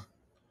Bernabeu.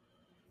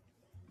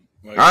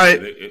 All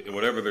right.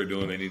 Whatever they're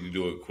doing, they need to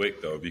do it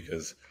quick, though,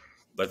 because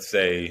let's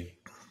say,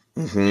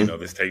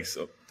 this takes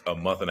a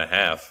month and a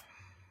half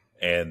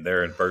and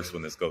they're in first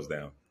when this goes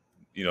down.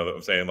 You know what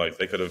I'm saying? Like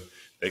they could have,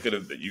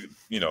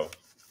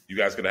 you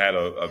guys could have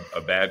had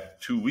a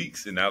bad 2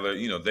 weeks and now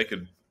they're, they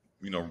could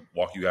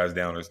walk you guys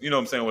down, or what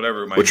I'm saying,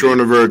 whatever it might What be. you're on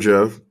the verge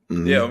of.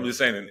 Mm-hmm. Yeah, I'm just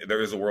saying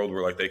there is a world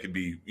where like they could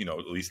be,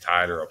 at least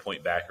tied or a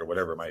point back or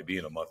whatever it might be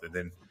in a month, and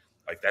then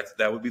like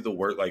that would be the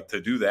worst. Like to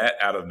do that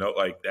out of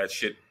that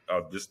shit.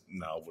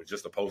 With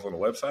just a post on the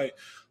website.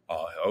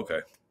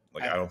 Okay.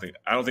 Like I don't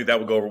think that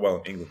would go over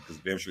well in England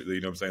because damn sure,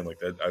 what I'm saying, like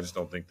that. I just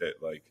don't think that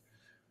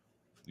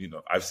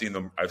I've seen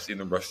them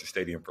rush the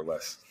stadium for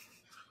less.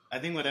 I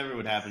think whatever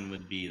would happen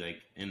would be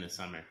like in the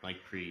summer, like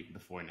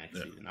before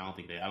next season. I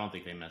don't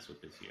think they mess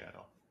with this year at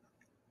all.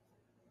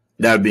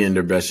 That would be in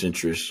their best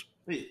interest.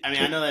 I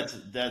mean, I know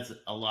that's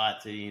a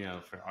lot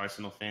to for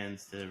Arsenal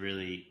fans to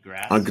really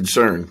grasp.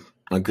 Unconcerned.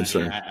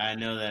 I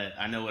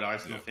know what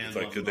Arsenal fans.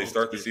 Like, could they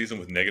start the season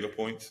with negative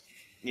points?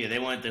 Yeah, they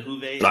want the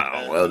Juve.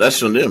 Well,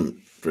 that's on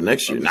them for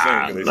next year.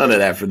 None of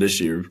that for this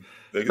year.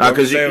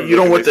 Because you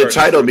don't want the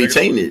title to be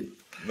tainted.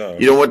 No.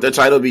 You don't want the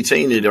title to be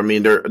tainted. I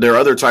mean, their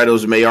other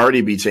titles may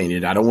already be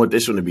tainted. I don't want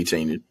this one to be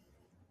tainted.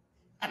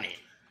 I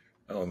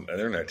mean,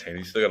 they're not tainted.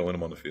 You still got to win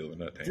them on the field. They're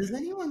not tainted. Does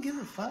anyone give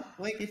a fuck?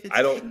 Like if it's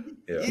I don't.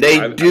 Yeah.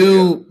 They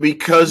do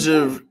because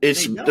of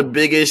it's the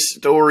biggest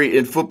story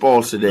in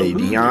football today,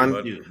 Dion.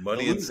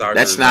 Money in soccer.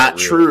 That's not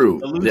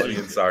true. Money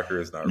in soccer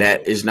is not.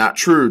 That is not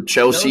true.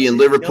 Chelsea and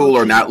Liverpool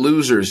are not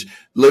losers.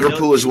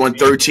 Liverpool has won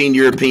 13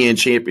 European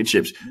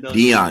championships.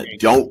 Dion,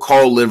 don't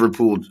call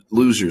Liverpool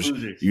losers.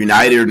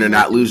 United are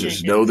not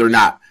losers. No, they're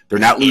not. They're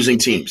not losing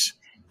teams.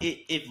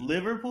 If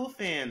Liverpool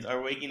fans are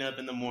waking up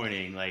in the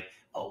morning like,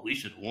 oh, we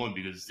should have won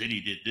because City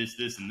did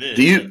this, and this.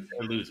 They're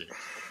losers.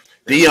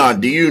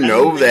 Dion, do you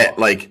know that,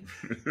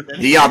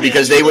 Dion,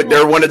 because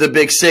they're one of the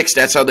big six,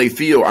 that's how they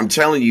feel. I'm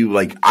telling you,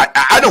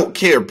 I don't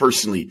care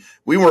personally.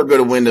 We weren't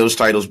going to win those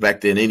titles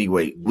back then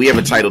anyway. We have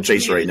a title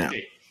chase right now.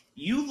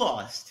 You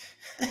lost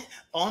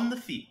on the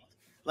field.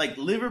 Like,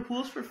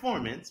 Liverpool's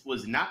performance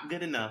was not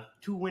good enough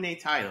to win a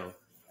title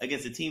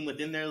against a team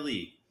within their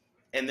league.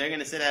 And they're going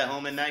to sit at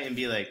home at night and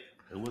be like,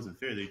 it wasn't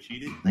fair. They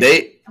cheated.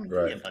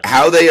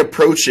 How they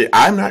approach it.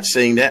 I'm not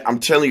saying that. I'm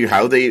telling you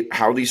how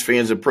these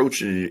fans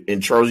approach it.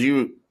 And Charles,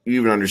 you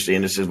even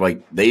understand this is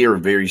they are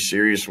very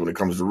serious when it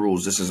comes to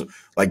rules. This is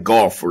like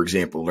golf, for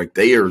example. Like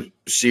they are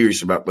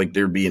serious about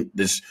there being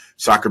this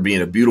soccer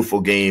being a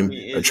beautiful game,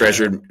 a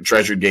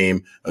treasured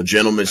game, a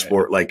gentleman's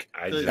sport.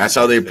 That's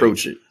how they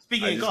approach it.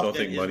 Speaking of golf, don't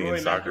think money in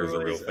soccer is a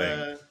real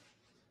thing.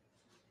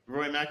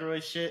 Roy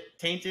McIlroy's shit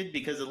tainted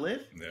because of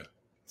LIV? Yeah.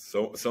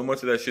 So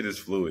much of that shit is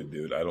fluid,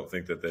 dude. I don't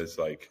think that there's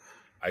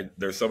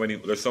there's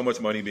so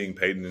much money being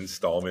paid in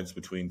installments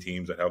between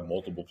teams that have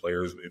multiple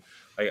players.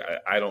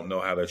 I don't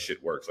know how that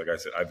shit works. Like I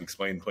said, I've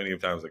explained plenty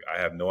of times. I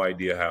have no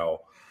idea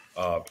how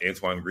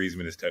Antoine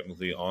Griezmann is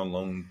technically on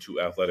loan to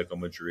Atletico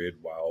Madrid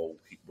while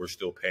we're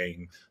still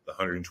paying the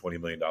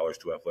 $120 million to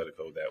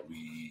Atletico that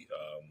we,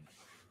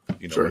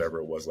 whatever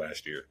it was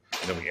last year,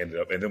 and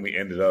then we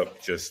ended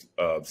up just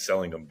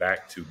selling them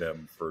back to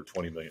them for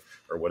 $20 million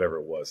or whatever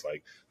it was.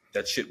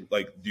 That shit,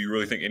 do you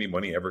really think any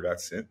money ever got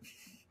sent?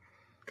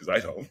 Because I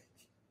don't.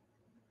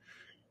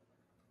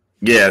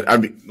 Yeah, I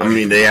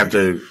mean, they have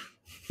to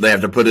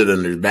put it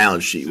on their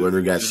balance sheet whether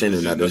it got sent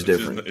or not. That's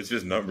different. It's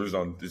just numbers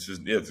on. It's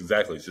just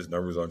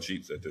numbers on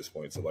sheets at this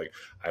point. So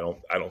I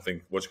don't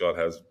think Whatchgod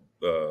has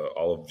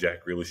all of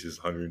Jack Grealish's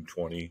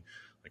 120.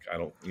 I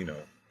don't,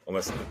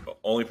 unless the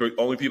only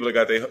people that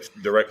got their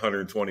direct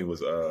 120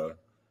 was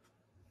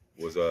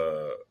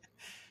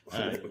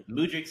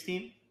Mudrik's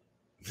team.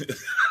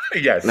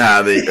 Yes.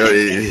 Nah,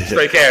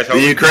 straight cash. The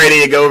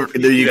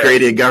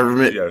Ukrainian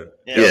government.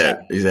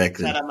 Yeah,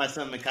 exactly. Shout out my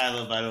son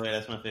Mikhailo, by the way.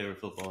 That's my favorite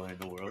footballer in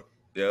the world.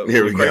 Yeah,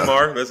 here we go.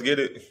 Kramer, let's get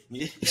it.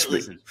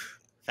 Listen,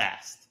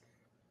 fast.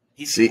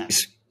 He's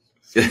fast.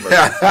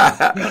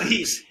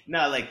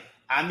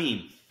 I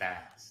mean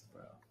fast,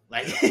 bro.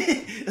 Like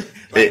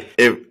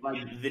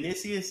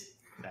Vinicius,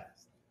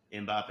 fast.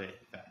 Mbappe,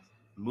 fast.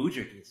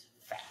 Mudryk is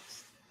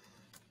fast.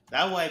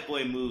 That white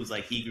boy moves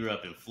like he grew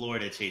up in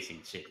Florida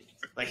chasing chickens.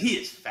 He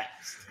is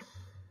fast.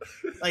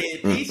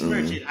 Pace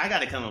Merchant, I got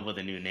to come up with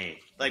a new name.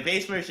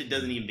 Pace Merchant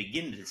doesn't even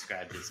begin to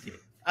describe this kid.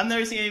 I've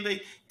never seen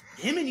anybody.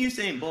 Him and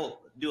Usain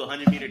Bolt do a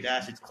 100-meter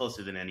dash. It's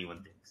closer than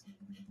anyone thinks.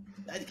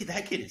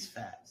 That kid is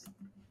fast.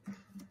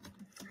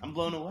 I'm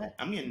blown away.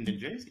 I'm getting the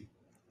jersey.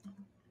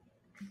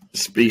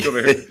 Speak.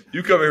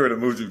 You come here with a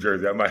Mudryk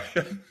jersey. I might.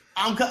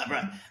 I'm cut,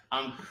 bro.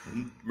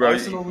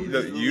 Arsenal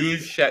you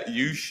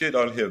shit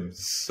on him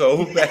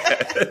so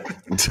bad.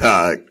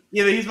 Dog.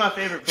 Yeah, but he's my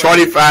favorite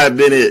player.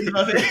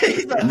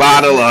 25-minute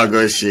monologue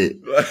or shit.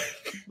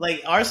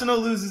 Arsenal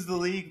loses the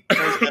league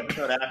first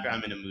episode after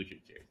I'm in a Mudryk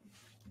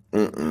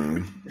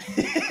jersey.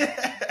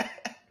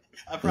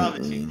 I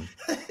promise you.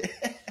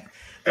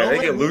 They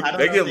get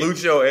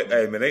Lucho.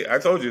 Hey man, I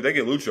told you they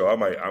get Lucho.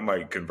 I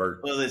might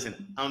convert. Well,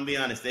 listen, I'm gonna be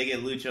honest. They get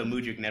Lucho.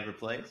 Mudryk never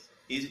plays.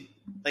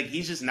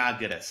 He's just not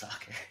good at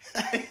soccer.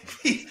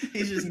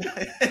 he's just not.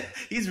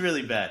 He's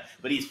really bad,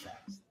 but he's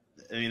fast.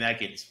 I mean, that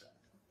kid is fast.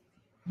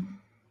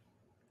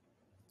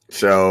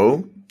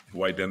 So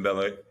White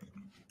Dembele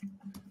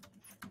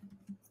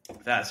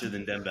faster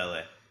than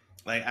Dembele.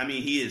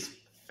 He is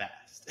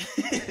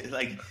fast.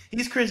 Like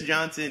he's Chris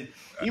Johnson.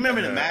 You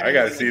remember the match? I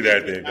gotta see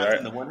that thing.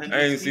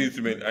 I ain't seen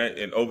too many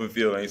in open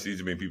field. I ain't seen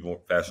too many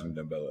people faster than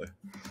Dembele.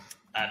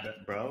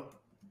 Bro,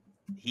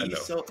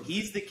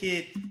 he's the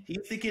kid.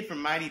 He's the kid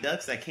from Mighty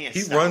Ducks that can't.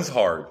 He runs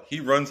hard.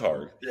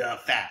 Yeah,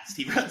 fast.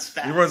 He runs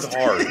fast. He runs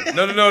hard.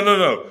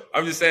 No.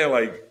 I'm just saying,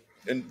 like,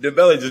 and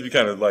Dembele just be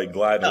kind of like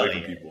gliding away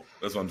from people.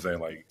 That's what I'm saying.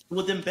 Like,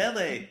 well,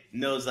 Dembele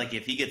knows like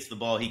if he gets the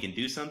ball, he can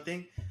do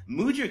something.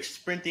 Mudryk's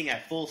sprinting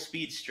at full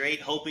speed straight,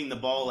 hoping the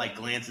ball like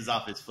glances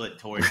off his foot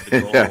towards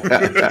the goal.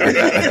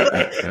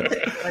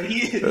 Like,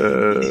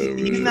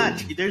 he's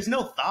not. There's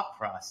no thought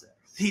process.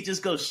 He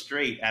just goes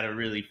straight at a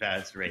really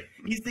fast rate.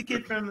 He's the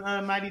kid from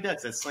Mighty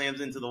Ducks that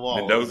slams into the wall.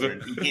 Mendoza?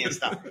 He can't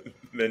stop.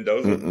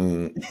 Mendoza?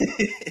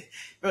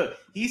 Bro,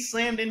 he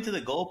slammed into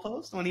the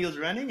goalpost when he was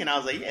running, and I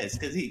was like, yes,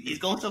 because he's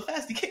going so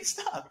fast he can't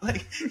stop.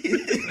 Like,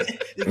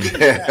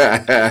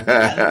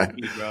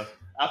 bro.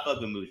 I fuck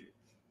with Mudryk.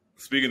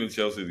 Speaking of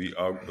Chelsea, the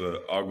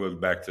Agba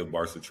back to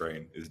Barca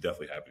train is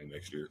definitely happening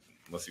next year,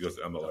 unless he goes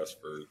to MLS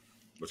for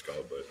what's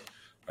called. But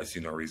I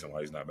see no reason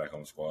why he's not back on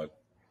the squad.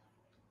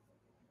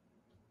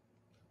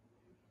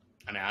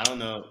 I mean, I don't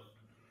know.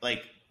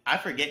 Like, I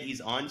forget he's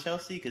on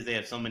Chelsea because they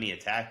have so many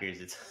attackers.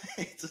 It's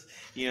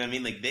you know what I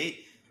mean? Like,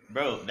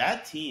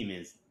 that team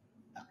is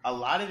 – a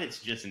lot of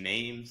it's just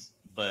names,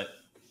 but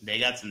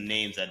they got some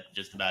names that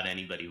just about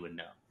anybody would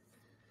know.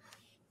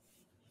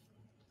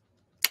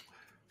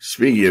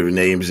 Speaking of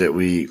names that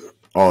we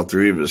all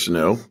three of us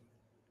know,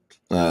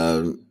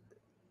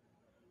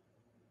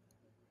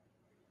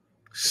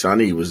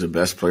 Sonny was the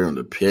best player on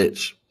the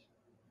pitch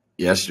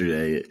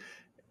yesterday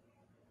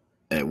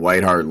at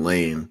White Hart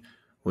Lane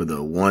with a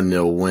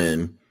 1-0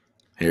 win.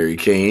 Harry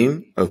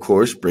Kane, of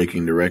course,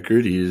 breaking the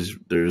record.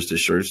 There's the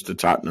shirts, the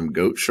Tottenham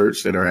GOAT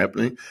shirts that are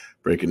happening,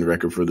 breaking the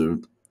record for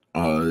the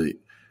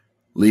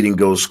leading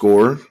goal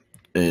scorer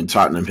in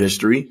Tottenham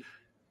history.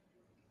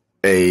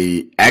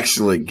 A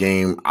excellent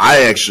game.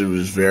 I actually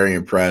was very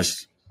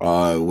impressed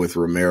with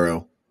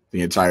Romero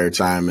the entire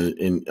time,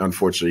 and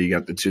unfortunately, he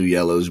got the 2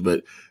 yellows,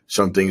 but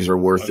some things are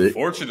worth it.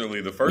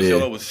 Unfortunately, the first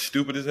yellow was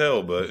stupid as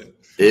hell, but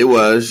it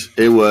was.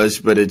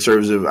 But in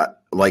terms of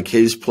like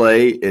his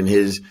play and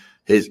his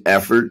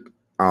effort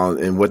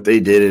and what they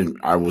did, and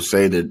I will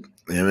say that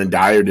him and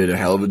Dyer did a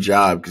hell of a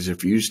job, because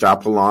if you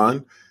stop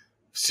Milan,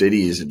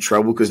 City is in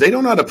trouble because they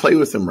don't know how to play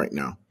with them right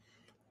now.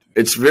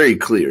 It's very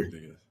clear.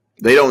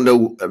 They don't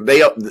know.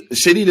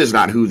 City does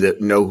not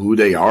know who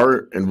they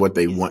are and what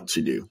they want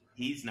to do.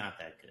 He's not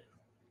that good.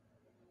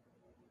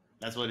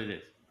 That's what it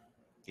is.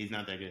 He's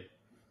not that good.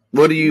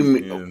 What do you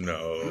mean?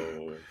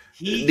 No.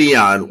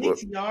 Dion.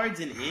 6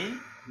 yards and in,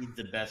 he's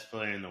the best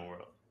player in the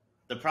world.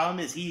 The problem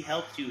is he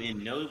helped you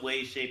in no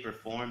way, shape, or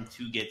form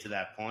to get to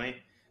that point.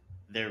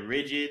 They're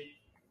rigid,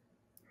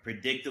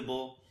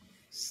 predictable,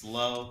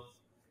 slow,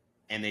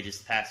 and they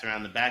just pass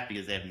around the back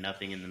because they have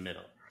nothing in the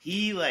middle.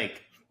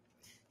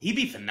 He'd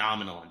be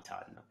phenomenal in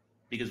Tottenham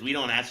because we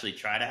don't actually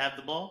try to have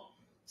the ball.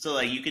 So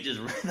like you could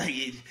just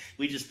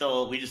we just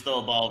throw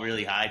a ball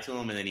really high to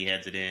him and then he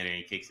heads it in or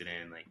he kicks it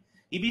in. Like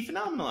he'd be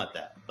phenomenal at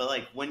that. But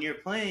like when you're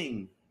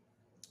playing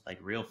like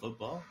real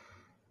football,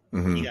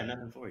 he got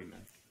nothing for you,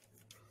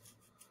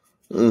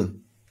 man.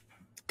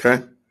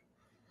 Okay.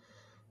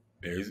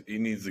 Yeah, he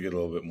needs to get a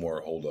little bit more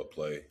hold up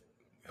play,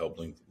 help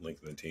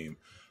lengthen the team.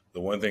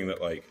 The one thing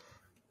that like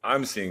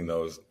I'm seeing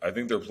those, I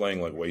think they're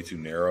playing like way too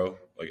narrow.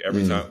 Like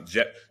every time,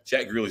 Jack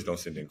Grealish don't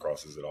send in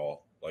crosses at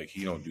all. Like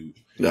he don't do.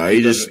 No,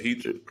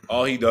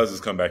 all he does is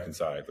come back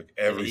inside. Like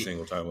every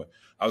single time. Like,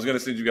 I was gonna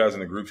send you guys in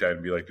the group chat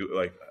and be like,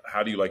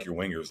 how do you like your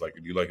wingers? Like,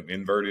 do you like an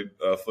inverted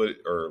foot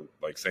or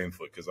like same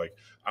foot? Because like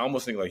I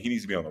almost think like he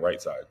needs to be on the right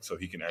side so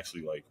he can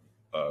actually like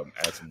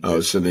add some.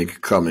 Oh, so they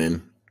could come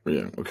in.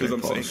 Yeah, okay. Because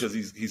I'm saying because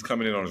he's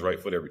coming in on his right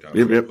foot every time.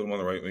 Yep. Put him on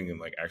the right wing and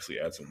like actually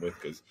add some width.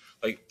 Because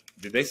like,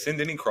 did they send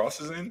any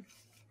crosses in?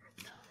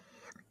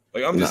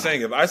 Like I'm just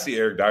saying, if I see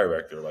Eric Dyer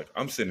back there, like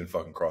I'm sending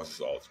fucking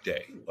crosses all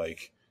day.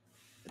 Like,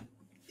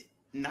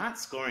 not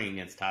scoring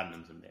against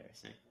Tottenham's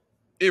embarrassing.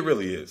 It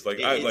really is. Like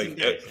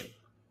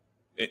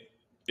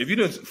if you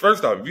don't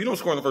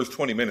score in the first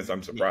 20 minutes,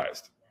 I'm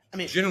surprised. I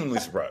mean,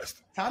 genuinely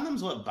surprised.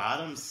 Tottenham's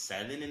bottom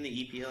 7 in the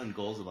EPL in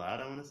goals allowed.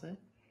 I want to say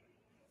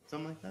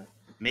something like that.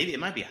 Maybe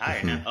it might be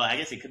higher now. Oh, I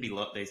guess it could be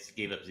low. They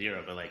gave up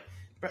 0, but like,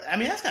 I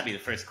mean, that's got to be the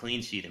first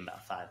clean sheet in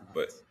about 5 months.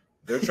 But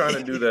they're trying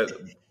to do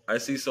that. I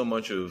see so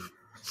much of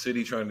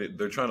City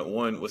they're trying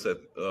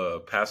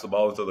to pass the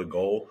ball into the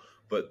goal,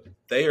 but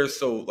they are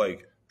so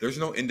like there's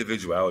no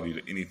individuality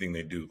to anything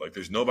they do. Like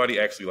there's nobody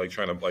actually like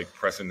trying to like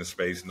press into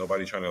space,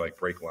 nobody trying to like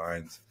break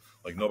lines,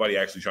 like nobody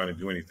actually trying to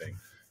do anything.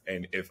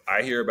 And if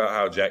I hear about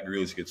how Jack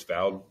Grealish gets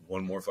fouled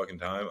one more fucking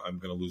time, I'm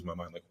gonna lose my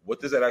mind. Like,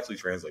 what does that actually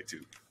translate to?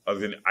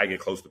 Other than I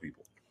get close to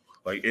people.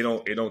 Like it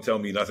don't tell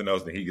me nothing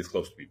else than he gets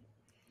close to people.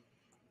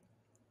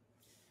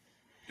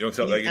 You don't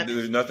tell like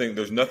there's nothing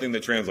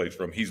that translates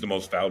from he's the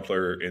most fouled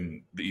player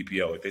in the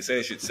EPL. Like they say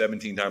that shit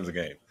 17 times a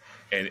game,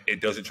 and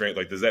it doesn't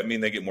translate. Like, does that mean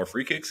they get more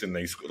free kicks and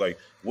they like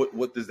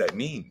what does that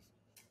mean?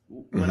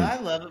 What I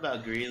love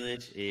about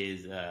Grealish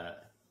is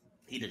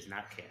he does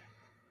not care.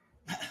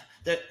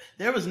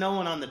 There was no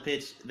one on the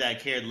pitch that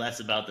cared less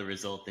about the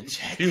result than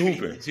Jack. He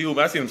hooping.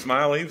 I see him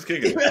smiling. He was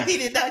kicking it. He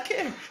did not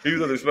care. He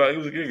was on the spot. He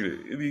was kicking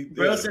it.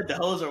 Bro said the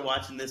hoes are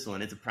watching this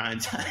one. It's a prime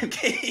time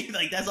game.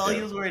 Like that's all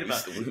he was worried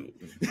about.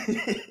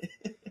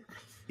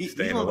 He's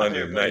staying in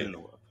London tonight.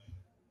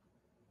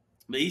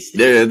 But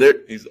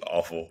he's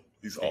awful.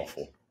 He's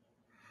awful.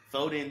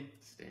 Foden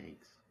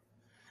stinks.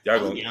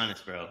 I'll be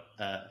honest, bro.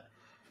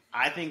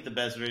 I think the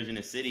best version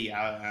of City.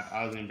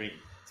 I was gonna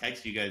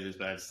text you guys this,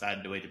 but I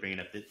decided to wait to bring it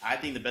up. I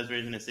think the best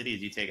version of City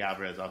is you take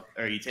Alvarez off,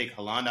 or you take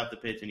Haaland off the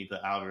pitch and you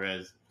put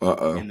Alvarez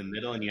in the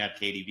middle, and you have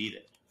KDB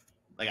there.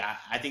 Like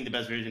I think the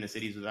best version of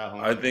City is without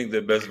Haaland. I think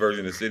the best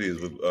version of City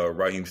is with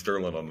Raheem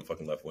Sterling on the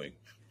fucking left wing.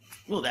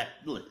 Well,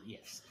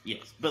 yes,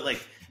 but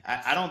like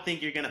I don't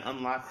think you're gonna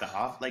unlock the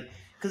off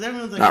because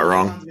everyone's like not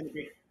wrong. Gonna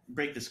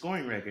break the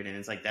scoring record, and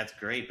it's like that's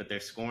great, but they're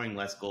scoring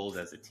less goals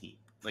as a team.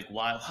 Like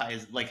why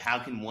is how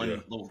can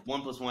 1 +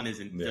 1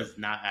 does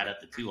not add up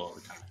to 2 all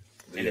the time,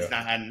 and it's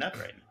not adding up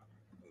right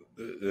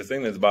now. The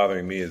thing that's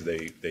bothering me is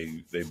they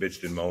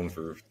bitched and moaned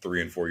for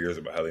 3 and 4 years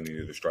about how they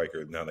needed a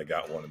striker. Now they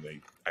got one, and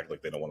they act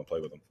like they don't want to play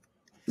with him.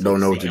 Don't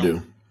know what to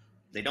do.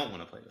 They don't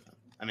want to play with him.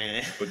 I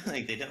mean,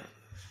 like they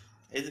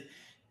don't.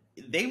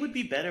 They would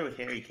be better with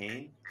Harry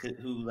Kane,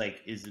 who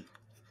is.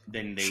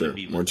 Then they would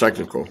be more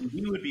technical.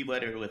 He would be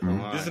better with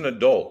Haaland. He's an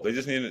adult. They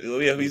just need.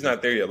 He's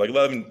not there yet. Like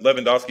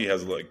Lewandowski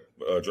has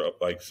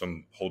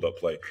some hold up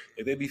play.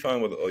 They'd be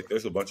fine with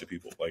there's a bunch of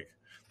people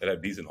that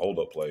have decent hold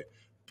up play,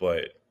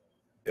 but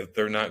if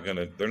they're not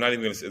gonna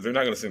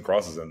send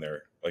crosses in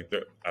there.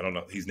 I don't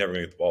know. He's never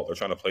gonna get the ball. They're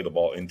trying to play the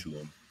ball into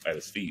him at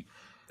his feet.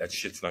 That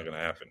shit's not gonna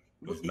happen.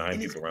 There's 9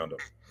 people around him.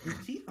 His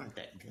feet aren't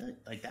that good.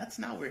 That's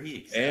not where he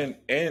excels.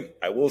 And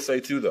I will say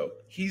too though,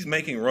 he's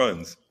making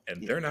runs.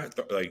 And they're not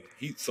they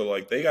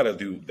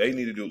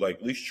need to do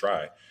at least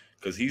try,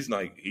 because he's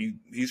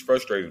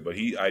frustrated. But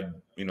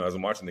as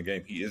I'm watching the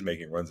game, he is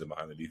making runs in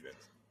behind the defense.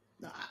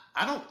 No,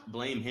 I don't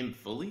blame him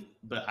fully,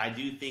 but I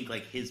do think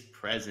his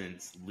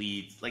presence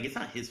leads. It's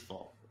not his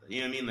fault.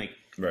 You know what I mean?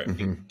 Right.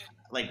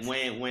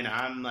 Mm-hmm. When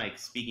I'm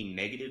speaking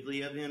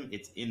negatively of him,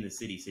 it's in the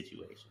City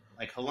situation.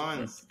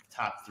 Haaland's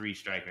top 3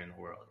 striker in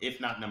the world, if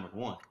not number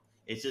 1.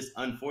 It's just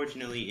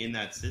unfortunately in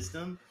that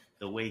system,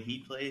 the way he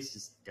plays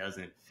just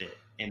doesn't fit.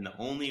 And the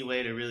only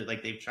way to really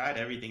they've tried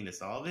everything to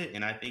solve it,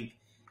 and I think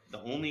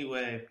the only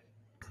way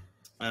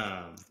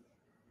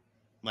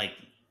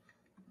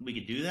we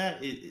could do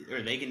that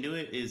or they can do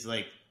it is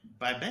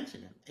by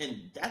benching him.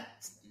 And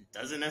that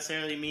doesn't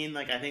necessarily mean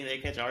I think they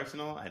catch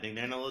Arsenal. I think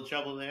they're in a little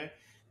trouble there.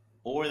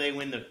 Or they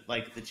win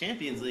the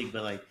Champions League,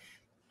 but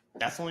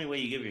that's the only way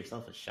you give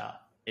yourself a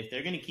shot. If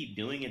they're going to keep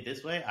doing it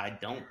this way, I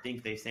don't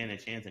think they stand a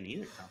chance in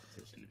either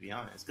competition, to be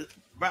honest. Because,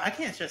 bro, I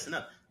can't stress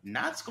enough.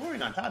 Not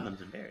scoring on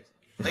Tottenham's embarrassing.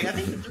 I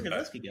think the 3 of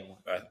us could get one.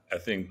 I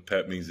think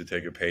Pep needs to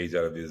take a page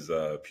out of his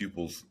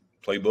pupils'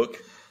 playbook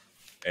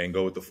and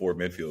go with the 4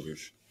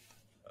 midfielders.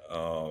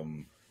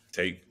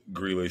 Take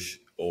Grealish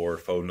or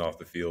Foden off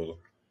the field,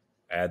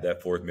 add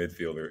that 4th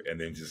midfielder, and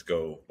then just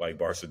go like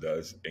Barca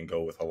does and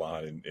go with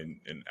Haaland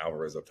and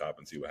Alvarez up top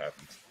and see what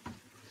happens.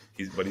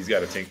 He's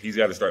got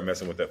to start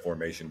messing with that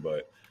formation.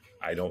 But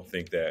I don't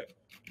think that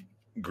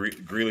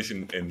Grealish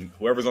and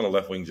whoever's on the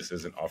left wing just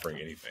isn't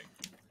offering anything.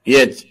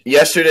 Yeah,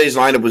 yesterday's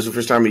lineup was the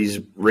first time he's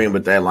ran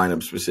with that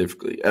lineup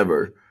specifically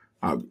ever.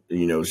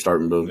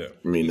 Starting both.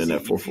 Yeah. In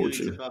that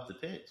 4-4-2. Off the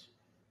pitch.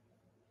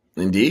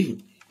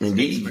 Indeed.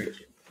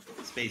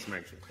 Space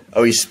merchant.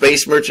 Oh, he's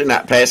space merchant,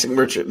 not passing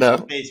merchant now.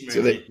 Space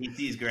merchant. He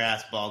sees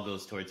grass, ball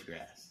goes towards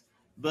grass.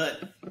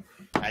 But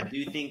I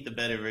do think the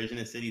better version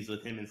of City's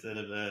with him instead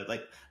of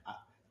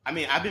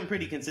I've been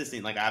pretty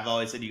consistent. I've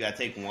always said you got to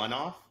take one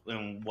off,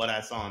 and what I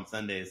saw on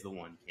Sunday is the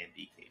one can't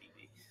be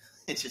KDB.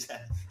 It's just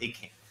it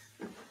can't.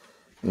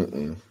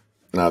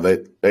 No,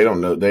 they don't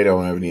know. They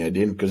don't have any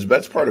idea, because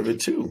that's part of it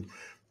too.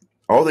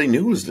 All they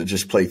knew was to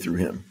just play through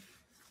him,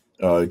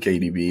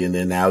 KDB, and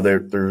then now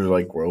they're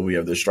well, we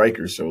have the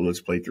striker, so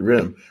let's play through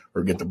him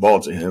or get the ball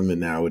to him, and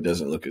now it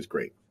doesn't look as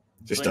great.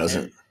 Just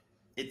doesn't.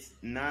 It's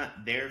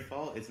not their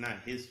fault. It's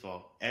not his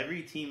fault.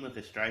 Every team with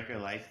a striker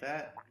like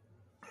that,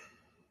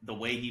 the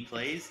way he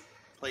plays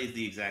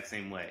the exact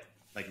same way,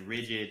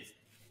 rigid,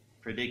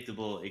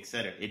 predictable,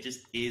 etc. It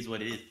just is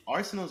what it is.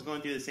 Arsenal's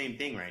going through the same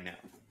thing right now.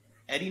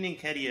 Eddie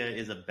Nketiah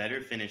is a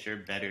better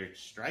finisher, better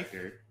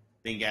striker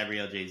than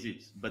Gabriel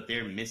Jesus, but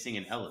they're missing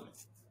an element.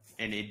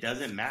 And it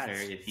doesn't matter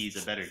if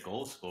he's a better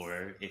goal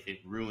scorer if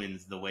it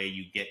ruins the way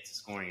you get to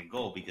scoring a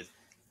goal, because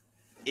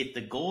if the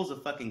goal's a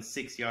fucking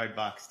 6-yard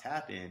box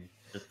tap in,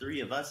 the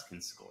 3 of us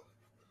can score.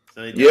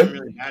 So it doesn't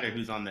really matter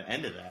who's on the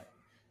end of that.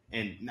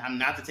 And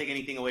not to take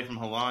anything away from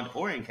Haaland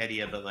or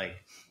Nketiah, but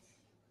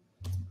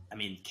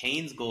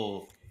Kane's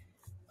goal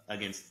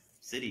against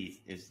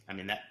City is,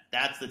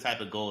 that's the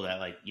type of goal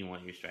that you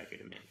want your striker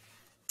to make.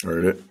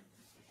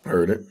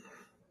 Heard it.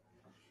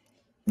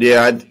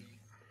 Yeah.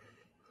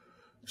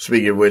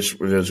 Speaking of which,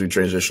 as we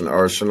transition to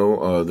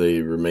Arsenal,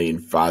 they remain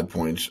 5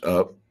 points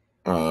up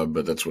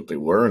but that's what they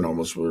were, and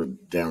almost were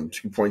down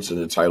 2 points in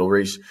the title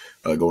race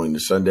going to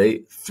Sunday.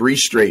 3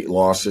 straight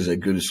losses at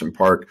Goodison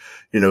Park.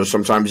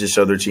 Sometimes just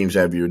other teams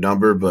have your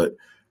number, but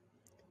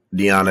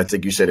Dion, I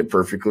think you said it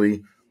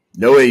perfectly.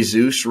 No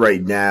Jesus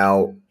right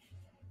now.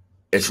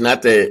 It's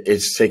not that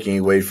it's taking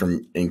away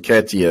from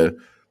Nketiah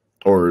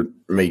or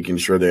making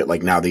sure that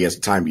now he has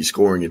the time to be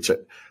scoring it,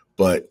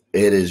 but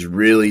it has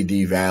really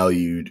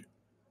devalued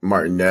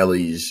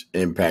Martinelli's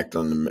impact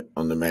on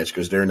the match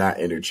because they're not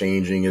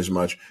interchanging as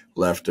much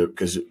left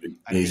because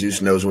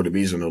Jesus knows what it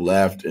is on the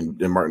left and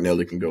then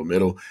Martinelli can go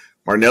middle.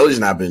 Martinelli's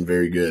not been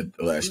very good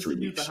the last 3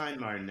 weeks. Who's behind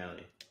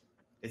Martinelli?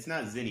 It's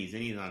not Zinni.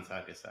 Zinni's on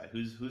Saka's side.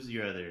 Who's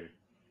your other?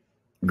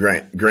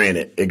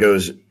 Granted, it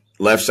goes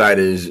left side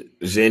is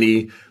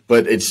Zinni,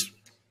 but it's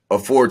a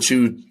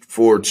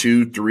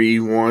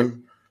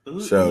 4-2-4-2-3-1.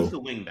 Who's the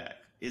wing back?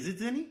 Is it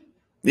Zinni?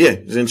 Yeah,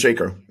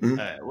 Zinchenko. Mm-hmm.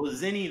 All right. Well,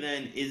 Zinni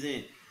then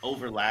isn't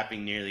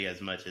overlapping nearly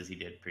as much as he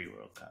did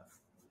pre-World Cup.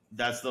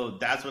 That's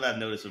what I've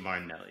noticed with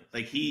Martinelli.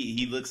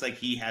 He looks like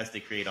he has to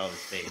create all the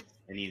space,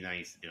 and he's not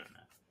used to doing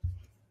that.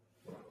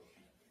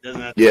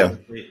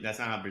 That's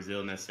not how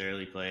Brazil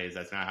necessarily plays.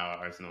 That's not how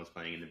Arsenal was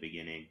playing in the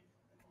beginning.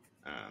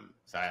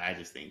 So I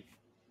just think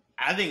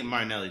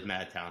Martinelli's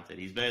mad talented.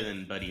 He's better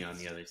than Buddy on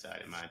the other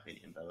side, in my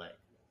opinion. But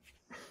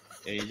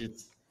it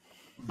just,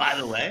 by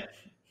the way,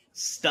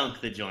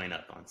 stunk the joint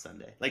up on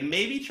Sunday.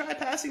 Maybe try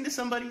passing to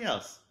somebody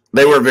else.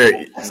 They were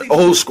the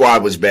whole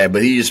squad was bad,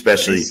 but he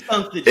especially,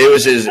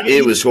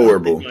 it was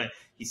horrible.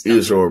 He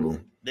was horrible.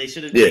 They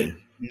should have done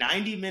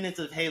 90 minutes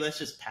of, hey, let's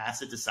just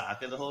pass it to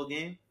Saka the whole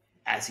game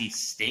as he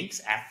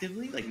stinks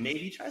actively.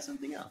 Maybe try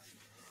something else.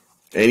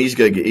 And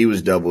he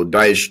was doubled.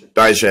 Dice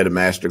had a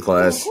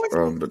masterclass,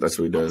 but that's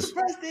what he does. I'm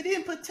surprised they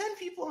didn't put 10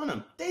 people on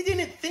him. They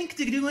didn't think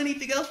to do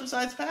anything else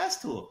besides pass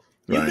to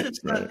him.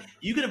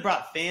 You could have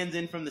brought fans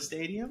in from the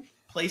stadium,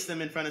 placed them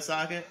in front of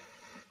Saka.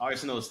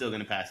 Arsenal is still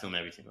going to pass to him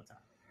every single time.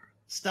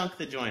 Stunk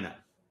the joint up.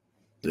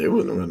 Yeah, it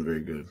wouldn't have been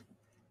very good.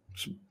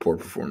 It's a poor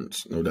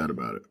performance, no doubt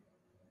about it.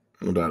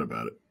 No doubt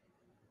about it.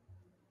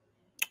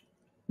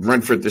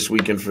 Brentford this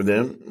weekend for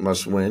them,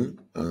 must win.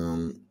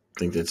 I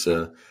think that's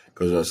goes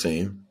without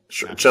saying.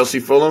 Chelsea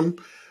Fulham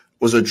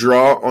was a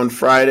draw on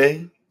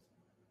Friday.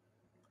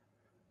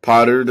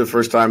 Potter, the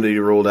first time that he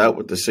rolled out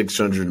with the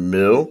 600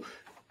 mil.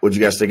 What'd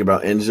you guys think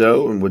about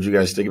Enzo, and what'd you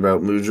guys think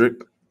about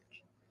Mudryk?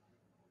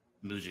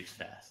 Mudryk's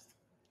fast.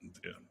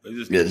 Yeah, they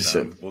just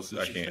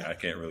I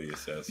can't really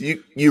assess.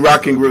 You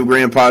rocking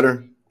Graham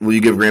Potter? Will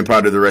you give Graham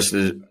Potter the rest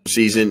of the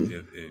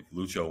season? If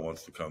Lucho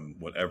wants to come,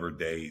 whatever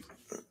day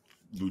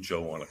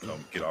Lucho want to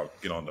come,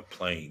 get on the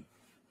plane.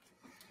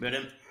 But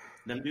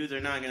them dudes are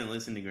not going to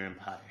listen to Graham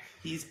Potter.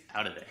 He's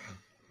out of there.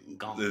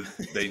 Gone. The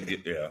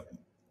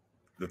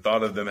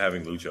thought of them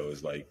having Lucho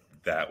is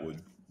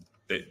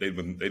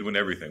they'd win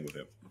everything with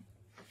him.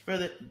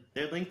 Bro,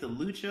 they're linked to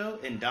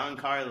Lucho and Don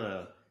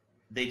Carlo.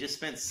 They just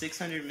spent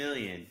 $600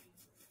 million.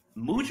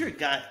 Mudryk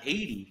got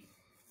 80,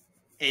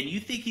 and you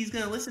think he's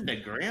going to listen to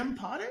Graham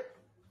Potter?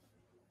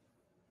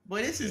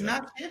 Boy, this is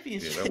not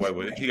championship.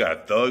 Yeah, he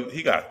got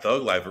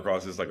thug life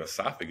across his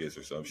esophagus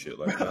or some shit.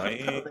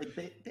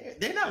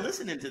 They're not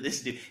listening to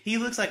this dude. He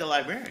looks like a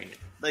librarian.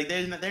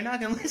 They're not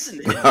going to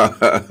listen to him.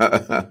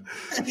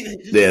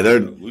 Yeah,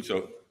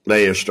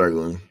 they are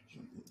struggling.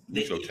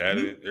 Lucho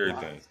tatted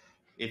everything.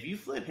 If you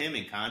flip him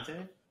and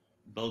Conte,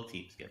 both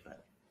teams get better.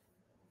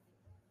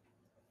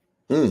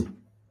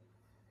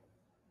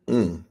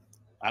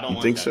 I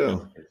don't think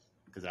so.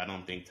 Because I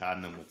don't think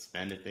Tottenham would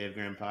spend if they have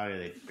Graham Potter.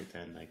 They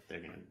pretend they're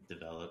going to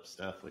develop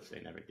stuff, which they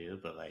never do.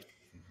 But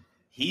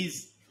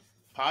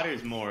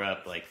Potter's more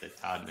up the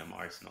Tottenham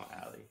Arsenal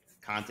alley.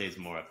 Conte's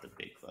more up the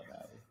big club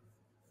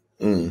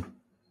alley.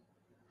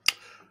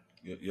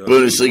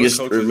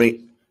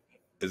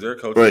 Is there a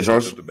coach who picks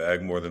up the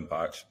bag more than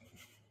Poch?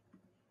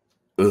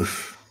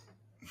 Oof.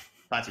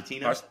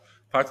 Pochettino?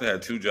 Poch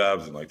had 2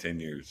 jobs in 10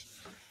 years.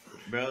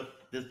 Bro,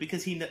 that's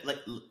because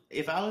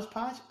if I was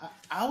Poch,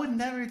 I would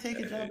never take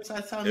a job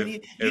besides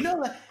Tottenham.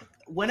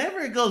 Whenever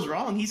it goes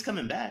wrong, he's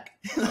coming back.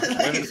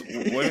 When is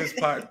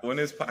Poch going?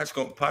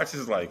 Poch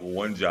is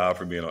one job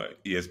for being on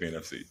ESPN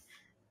FC.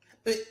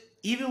 But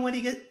even when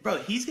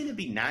he's going to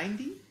be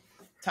 90.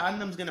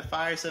 Tottenham's going to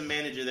fire some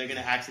manager. They're going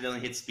to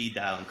accidentally hit speed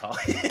dial and call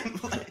him.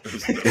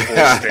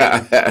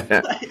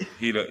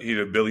 He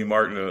the Billy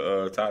Martin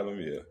of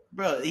Tottenham, yeah.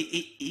 Bro,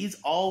 he's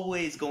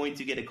always going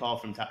to get a call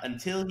from Tottenham.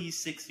 Until he's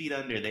 6 feet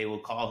under, they will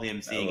call him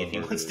seeing if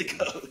he wants to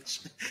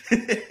coach.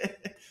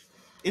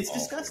 It's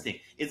disgusting.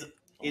 It's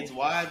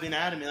why I've been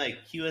adamant,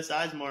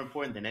 QSI is more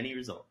important than any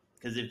result.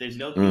 Because if there's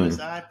no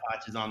QSI,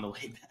 Poch is on the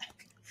way back.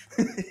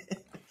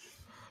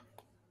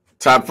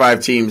 Top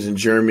 5 teams in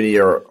Germany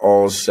are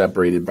all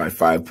separated by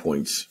 5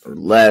 points or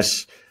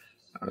less.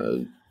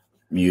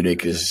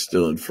 Munich is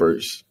still in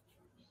first.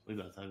 We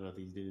got to talk about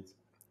these dudes.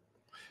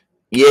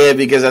 Yeah,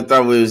 because I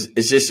thought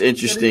it's just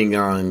interesting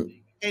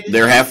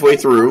they're halfway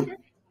through.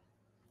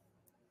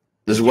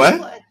 Does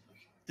what?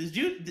 Does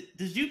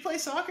you play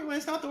soccer when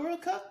it's not the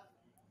World Cup?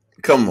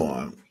 Come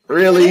on.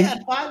 Really? They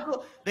had 5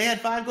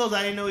 goals.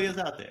 I didn't know he was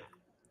out there.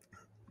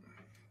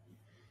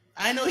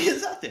 I know he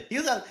was out there. He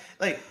was out.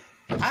 Like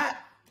I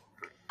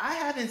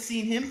haven't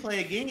seen him play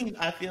a game.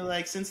 I feel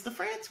like since the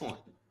France one,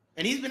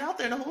 and he's been out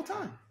there the whole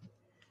time.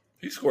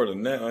 He scored he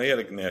had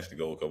a nasty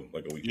goal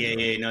like a week ago.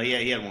 Yeah. No,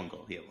 he had one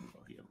goal. He had one goal.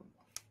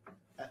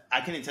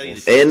 I couldn't tell you.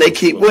 And they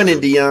keep winning,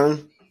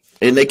 Dion.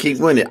 And they keep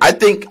winning. I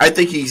think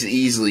he's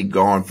easily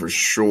gone for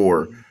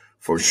sure.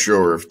 For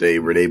sure, if they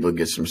were able to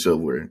get some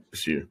silverware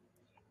this year.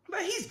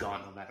 But he's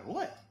gone no matter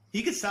what.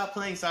 He could stop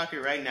playing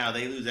soccer right now.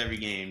 They lose every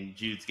game.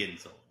 Jude's getting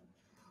sold.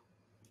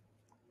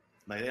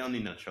 Like, they don't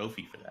need no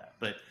trophy for that.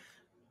 But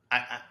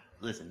I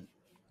listen.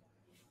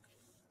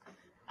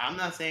 I'm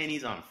not saying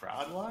he's on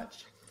fraud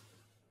watch.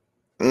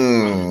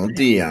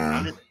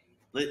 Dion.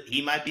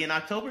 He might be an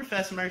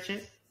Oktoberfest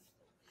merchant.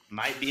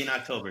 Might be an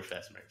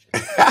Oktoberfest merchant.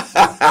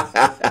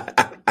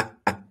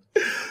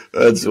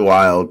 That's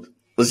wild.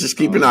 Let's just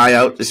keep an eye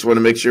out. Just want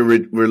to make sure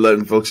we're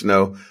letting folks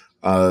know.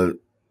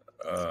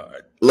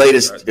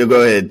 Latest.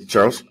 Go ahead,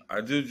 Charles.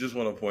 I do just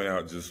want to point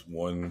out just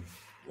one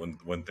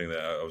thing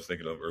that I was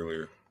thinking of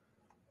earlier.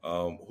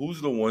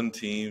 Who's the one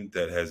team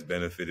that has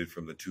benefited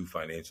from the 2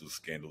 financial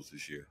scandals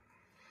this year?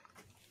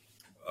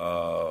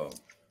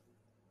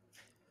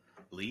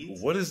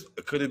 Leeds?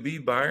 Could it be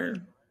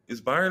Bayern?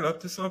 Is Bayern up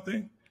to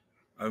something?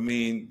 I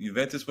mean,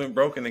 Juventus went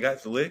broke and they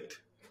got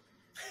licked.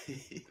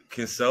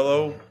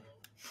 Cancelo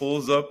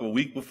pulls up a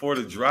week before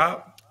the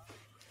drop.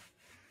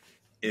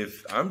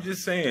 If I'm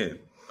just saying,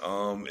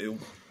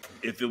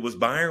 if it was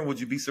Bayern, would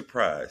you be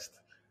surprised?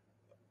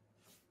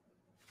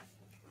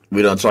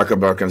 We don't talk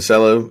about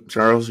Cancelo,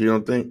 Charles. You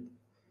don't think?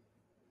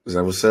 Is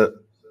that what's up?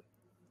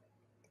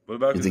 What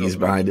about you think he's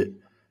behind it?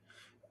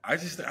 I'm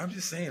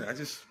just saying.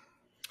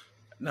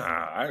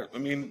 I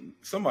mean,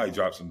 somebody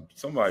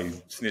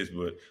snitched,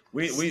 but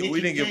we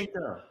didn't give.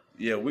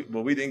 Yeah,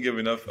 we didn't give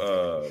enough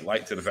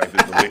light to the fact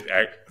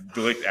that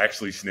De Ligt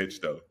actually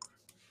snitched, though.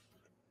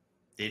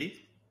 Did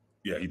he?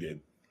 Yeah, he did.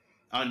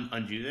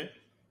 On Jude?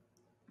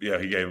 Yeah,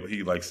 he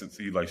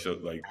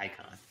showed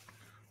icon.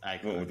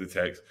 Went with the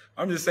text.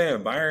 I'm just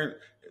saying, Bayern.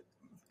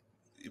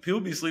 People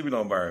be sleeping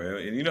on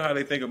Bayern, and you know how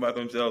they think about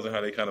themselves and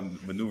how they kind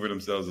of maneuver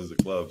themselves as a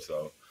club.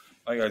 So,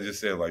 like I just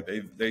said, like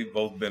they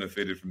both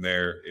benefited from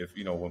there. If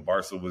when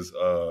Barca was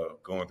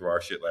going through our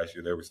shit last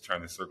year, they was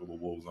trying to circle the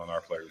wolves on our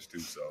players too.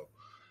 So.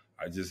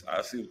 I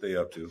see what they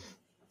up to.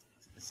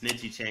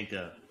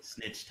 Snitchychenko,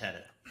 snitch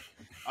Teta.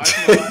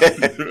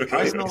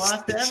 Arsenal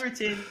lost to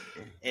Everton,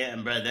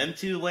 and bro, them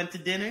two went to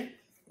dinner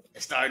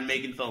and started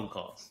making phone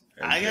calls.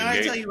 I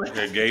gotta tell you what.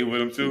 That Gay with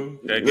him too.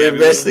 The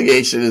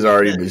investigation has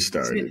already been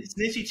started.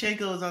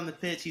 Snitchychenko was on the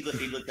pitch. He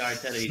looked at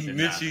Arteta. He said,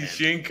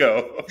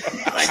 Snitchychenko.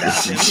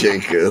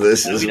 Snitchychenko.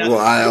 This is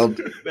wild.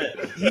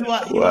 He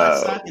watched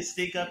Socket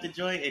stink up the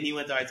joint, and he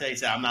went to Arteta. He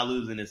said, "I'm not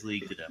losing this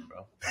league to them,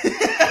 bro.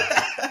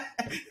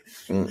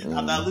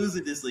 I'm not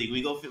losing this league.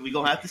 We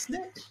gonna have to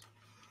snitch."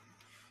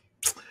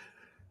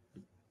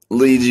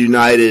 Leeds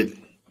United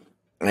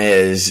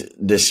has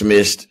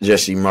dismissed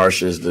Jesse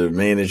Marsh as the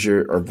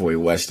manager. Our boy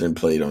Weston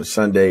played on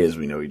Sunday, as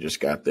we know he just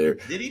got there.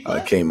 Did he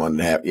play? Came on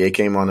at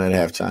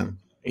halftime.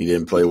 He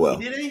didn't play well.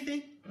 He did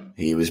anything?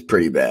 He was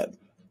pretty bad.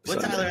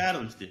 What Tyler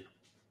Adams did?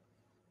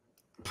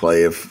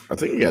 I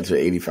think he got to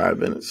 85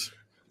 minutes.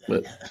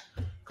 But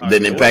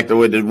didn't impact the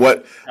way.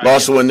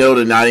 Lost 1-0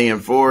 to Nottingham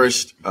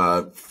Forest.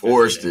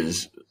 Forest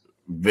is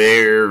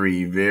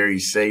very, very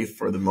safe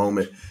for the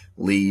moment.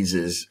 Leeds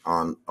is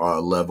on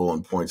level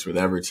in points with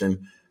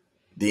Everton.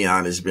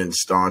 Dion has been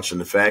staunch in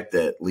the fact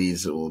that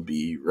Leeds will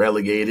be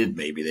relegated.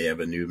 Maybe they have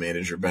a new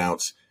manager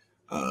bounce.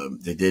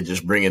 They did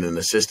just bring in an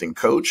assistant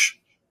coach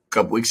a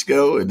couple weeks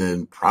ago and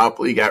then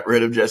promptly got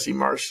rid of Jesse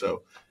Marsh.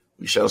 So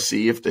we shall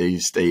see if they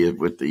stay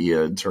with the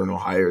internal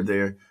hire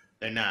there.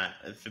 They're not.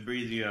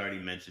 Fabrizio already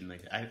mentioned,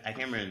 I can't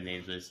remember the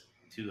names, but it's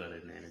 2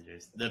 other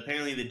managers.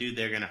 Apparently the dude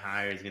they're going to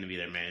hire is going to be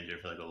their manager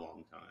for a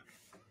long time.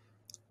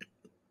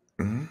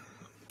 Mm-hmm.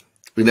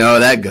 We know how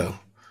that go.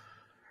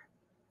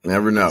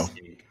 Never know.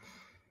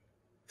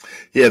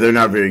 Yeah, they're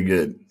not very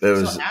good.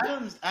 So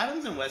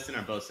Adams and Weston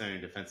are both center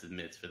defensive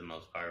mids for the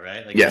most part,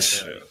 right?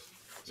 Yes.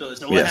 So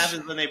what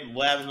happens when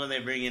they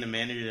bring in a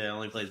manager that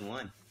only plays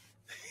one?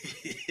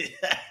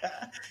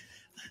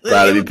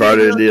 That'd be part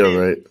of the deal,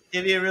 right?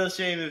 It'd be a real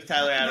shame if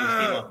Tyler Adams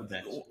came off the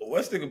bench.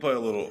 Weston can play a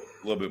little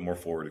bit more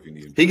forward if you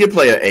need him. He can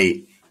play an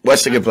 8.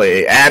 Weston can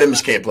play 8.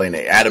 Adams can't play an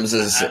 8. Adams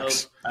is a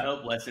 6. I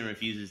hope Weston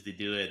refuses to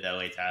do it. That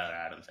way Tyler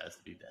Adams has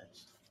to be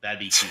benched. That'd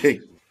be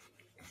huge.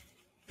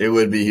 It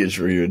would be huge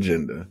for your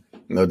agenda.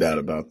 No doubt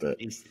about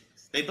that.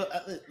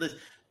 Listen,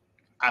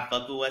 I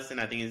fuck with Weston.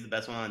 I think he's the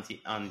best one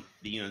on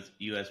the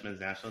U.S. men's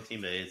national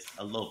team, but it's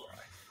a low bar.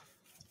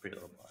 It's a pretty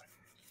low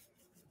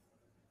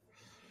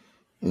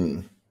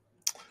bar.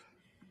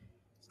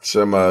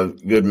 Some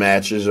good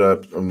matches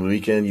up on the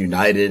weekend.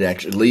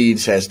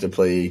 Leeds has to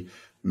play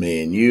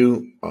Man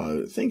U.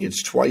 I think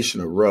it's twice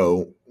in a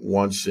row.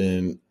 Once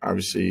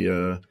obviously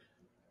on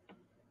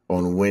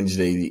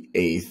Wednesday the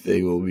 8th,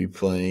 they will be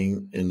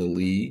playing in the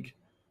league,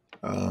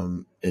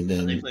 and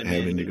then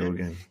having to go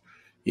again.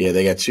 Yeah,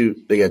 they got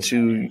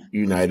two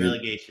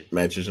United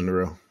matches in a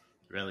row.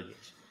 Relegation.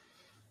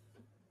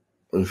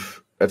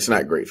 Oof, that's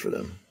not great for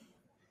them.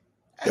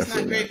 That's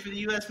Definitely not great not. for the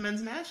U.S.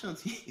 men's national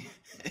team.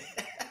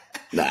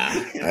 Nah,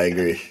 I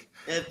agree.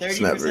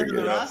 30% of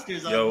the roster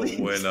is Yo, on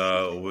leagues.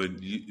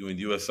 when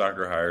U.S.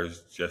 Soccer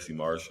hires Jesse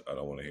Marsh, I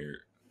don't want to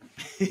hear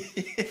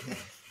it.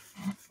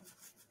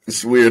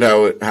 It's weird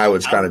how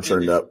it's kind of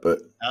turned up, but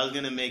I was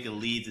gonna make a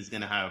Leeds is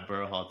gonna hire a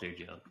Berhalter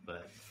joke,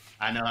 but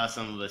I know how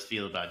some of us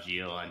feel about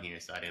Gio on here,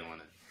 so I didn't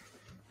want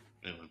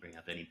to bring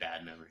up any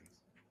bad memories.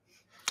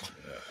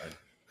 Yeah,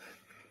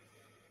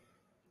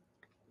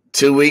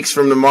 2 weeks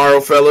from tomorrow,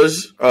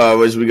 fellas,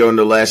 as we go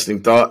into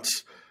lasting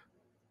thoughts.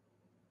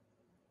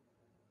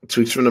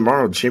 2 weeks from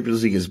tomorrow, the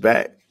Champions League is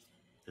back.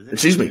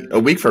 Excuse me, a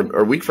week from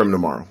tomorrow. Week from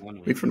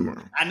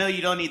tomorrow. I know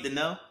you don't need to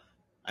know.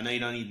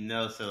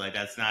 So like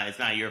it's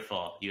not your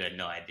fault. You had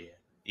no idea.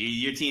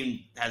 Your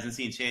team hasn't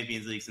seen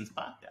Champions League since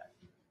Pop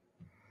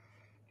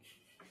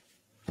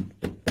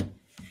died.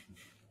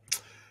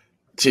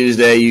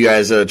 Tuesday, you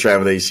guys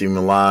travel to AC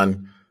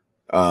Milan.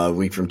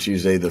 Week from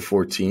Tuesday, the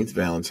 14th,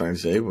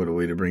 Valentine's Day. What a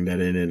way to bring that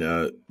in.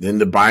 And then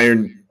the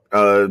Bayern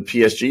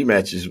PSG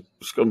matches.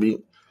 It's going to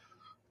be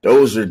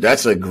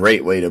that's a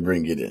great way to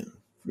bring it in.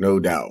 No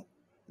doubt.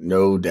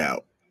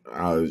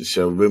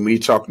 So when we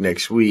talk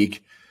next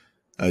week,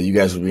 you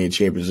guys will be in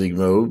Champions League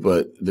mode,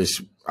 but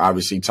this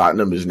obviously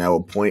Tottenham is now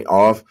a point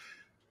off.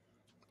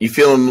 You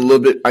feeling a little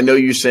bit? I know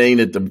you're saying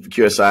that the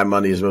QSI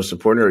money is most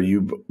important. Or are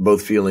you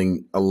both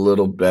feeling a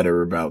little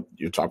better about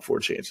your top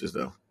 4 chances,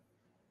 though?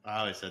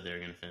 I always said they were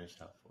going to finish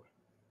top 4.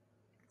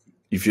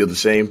 You feel the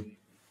same,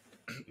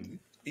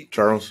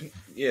 Charles?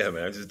 Yeah,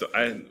 man.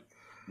 I have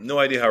no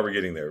idea how we're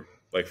getting there.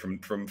 Like from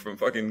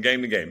fucking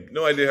game to game,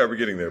 no idea how we're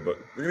getting there, but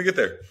we're gonna get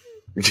there.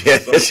 Yeah,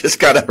 it's just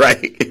kind of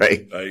right.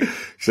 Like,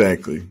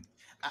 exactly.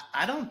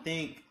 I don't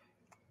think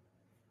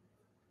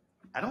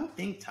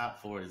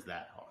top 4 is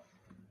that hard,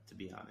 to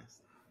be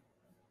honest.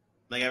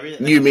 Like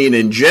you mean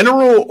in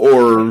general,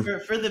 or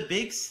for the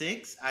big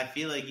 6? I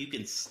feel like you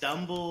can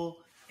stumble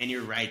and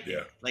you're right there.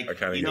 Yeah, like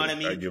you know what I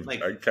mean.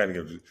 I kind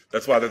of give.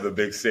 That's why they're the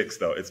big 6,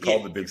 though. It's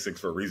called the big 6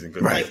 for a reason.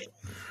 Right. Like,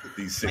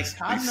 these 6,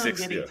 Tottenham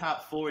getting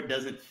top 4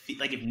 doesn't feel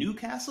like if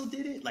Newcastle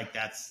did it, like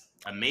that's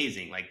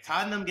amazing. Like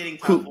Tottenham getting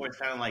top 4 is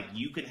kind of like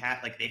you could have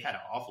like they've had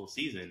an awful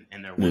season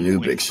and they're the new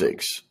big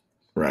 6,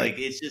 right? Like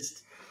it's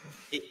just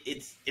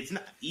it's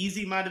not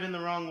easy. Might have been the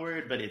wrong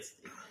word, but it's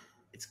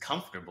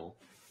comfortable.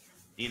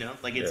 You know,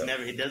 like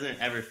it doesn't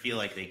ever feel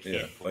like they can't.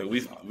 Yeah, like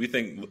we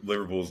think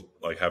Liverpool's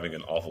like having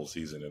an awful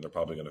season, and they're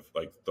probably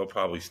they'll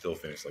probably still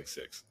finish like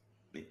 6th.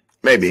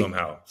 Maybe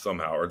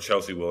somehow, or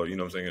Chelsea will. You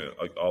know what I'm saying?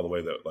 Like all the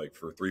way that like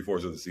for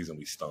 3/4 of the season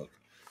we stunk,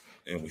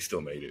 and we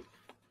still made it.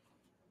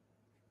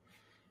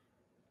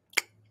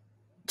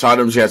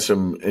 Tottenham's got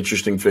some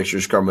interesting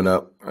fixtures coming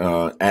up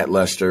at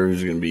Leicester,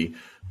 who's going to be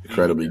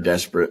incredibly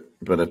desperate.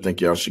 But I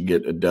think y'all should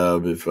get a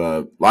dub. If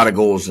a lot of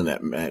goals in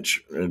that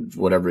match,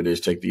 whatever it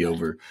is, take the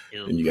over.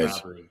 And you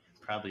guys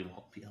probably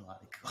won't be a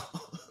lot of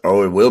goals.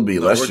 Oh, it will be.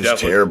 Leicester's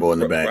terrible in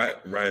the back.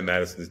 Ryan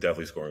Madison is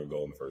definitely scoring a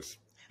goal in the first.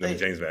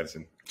 James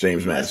Madison.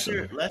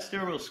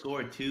 Leicester will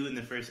score 2 in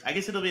the first. I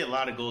guess it'll be a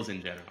lot of goals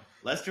in general.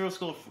 Leicester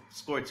will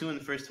score 2 in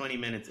the first 20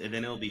 minutes, and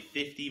then it'll be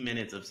 50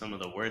 minutes of some of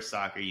the worst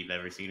soccer you've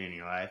ever seen in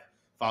your life,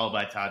 followed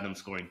by Tottenham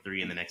scoring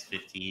 3 in the next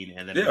 15.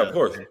 And then of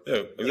course.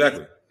 Yeah,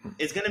 exactly.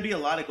 It's going to be a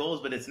lot of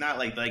goals, but it's not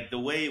like the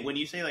way when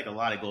you say like a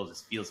lot of goals, it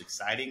feels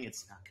exciting.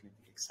 It's not going to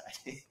be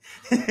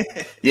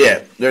exciting.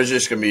 Yeah, there's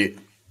just going to be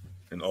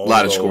a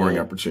lot of scoring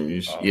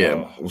opportunities.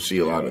 We'll see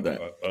a lot of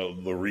that.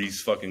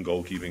 Lloris fucking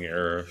goalkeeping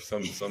error,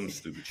 some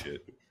stupid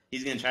shit.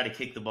 He's gonna try to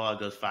kick the ball.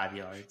 It goes 5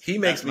 yards. He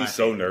makes me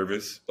so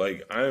nervous.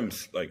 I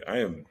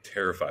am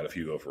terrified of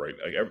Hugo for right.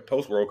 Like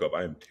post World Cup,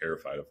 I am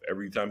terrified of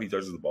every time he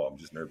touches the ball. I'm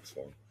just nervous for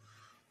him.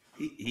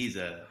 He's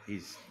not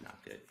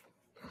good.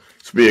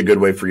 This will be a good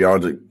way for y'all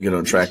to get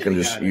on track and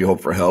just you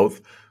hope for health.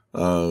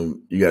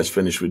 You guys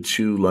finished with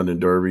 2 London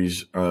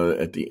derbies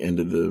at the end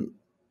of the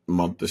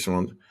month this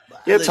month.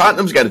 Yeah,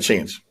 Tottenham's got a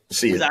chance.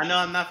 See it. I know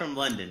I'm not from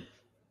London.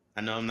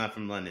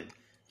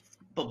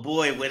 But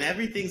boy, when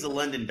everything's a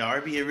London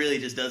derby, it really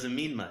just doesn't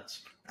mean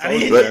much.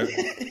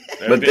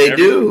 But they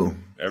do.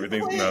 Everything.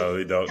 No,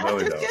 they don't. No,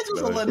 they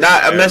don't.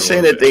 I'm not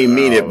saying that they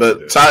mean it,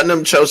 but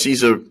Tottenham,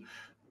 Chelsea's oh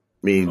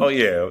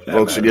yeah,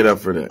 folks to get up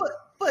for that.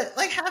 But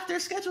like half their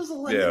schedule's a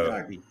London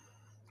derby.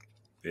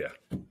 Yeah.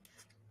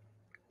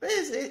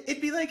 It'd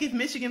be like if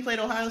Michigan played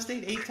Ohio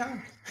State 8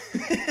 times.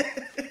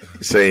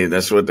 Saying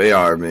that's what they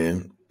are,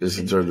 man. Just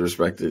in terms of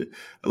respected.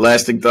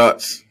 Lasting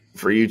thoughts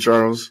for you,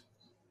 Charles?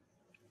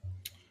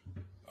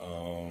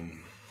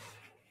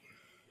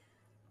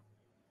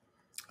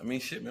 I mean,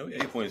 shit, man.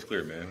 8 points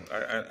clear, man.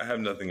 I have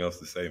nothing else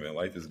to say, man.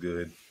 Life is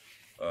good.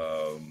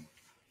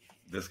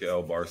 This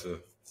El Barca,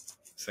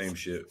 same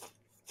shit.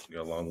 We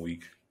got a long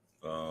week.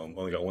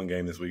 Only got 1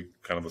 game this week.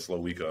 Kind of a slow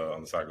week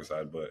on the soccer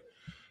side, but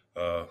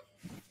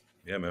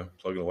yeah, man.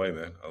 Plug it away,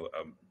 man.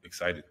 I'm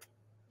excited.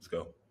 Let's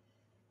go.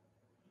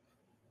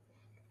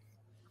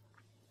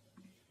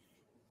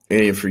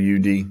 And for you,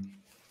 D?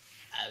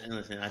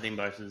 Listen, I think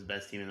Barca's the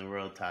best team in the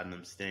world.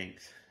 Tottenham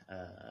stinks.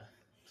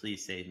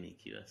 Please save me,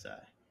 QSI.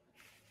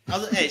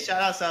 Hey,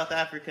 shout out South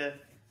Africa.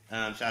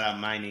 Shout out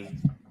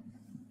mining.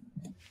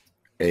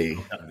 Hey,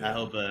 I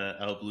hope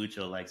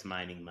Lucho likes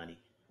mining money.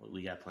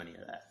 We got plenty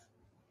of that.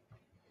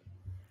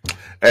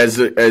 as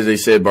they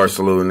said,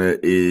 Barcelona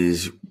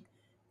is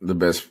the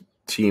best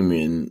team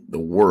in the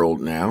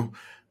world now.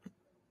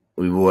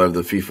 We will have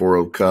the FIFA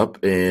World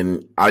Cup,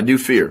 and I do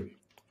fear.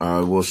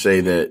 I will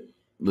say that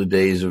the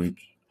days of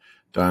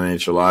Don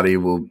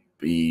Ancelotti will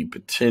be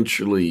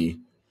potentially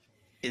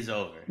is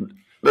over.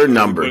 They're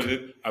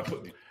numbered.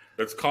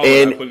 Let's call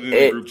it. I put it in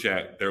the group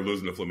chat. They're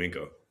losing to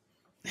Flamengo.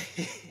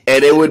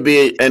 And it would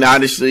be, and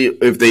honestly,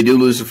 if they do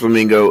lose to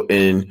Flamengo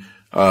and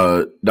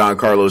Don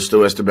Carlos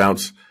still has to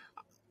bounce,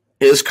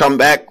 his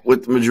comeback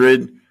with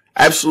Madrid,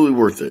 absolutely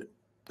worth it.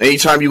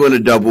 Anytime you win a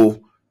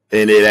double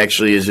and it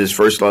actually is his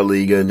first La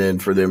Liga, and then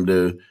for them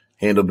to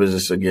handle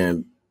business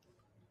again,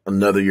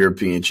 another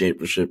European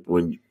championship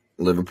when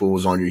Liverpool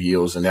was on your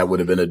heels, and that would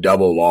have been a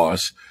double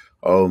loss.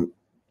 Wouldn't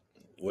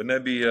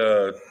that be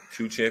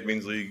 2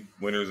 Champions League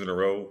winners in a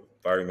row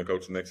firing the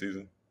coach next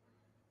season?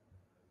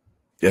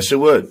 Yes, it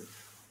would.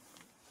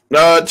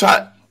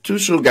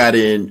 Tuchel got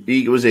in.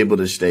 He was able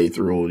to stay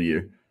through the whole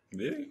year.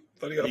 Yeah,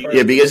 thought he got fired.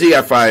 Yeah, because he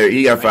got fired.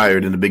 He got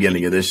fired in the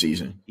beginning of this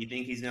season. You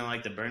think he's gonna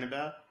like the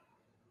Bernabeu?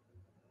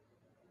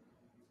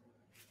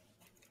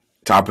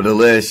 Top of the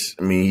list.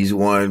 I mean, he's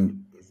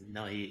won.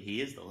 No,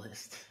 he is the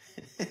list.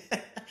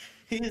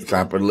 He is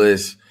top of the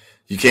list.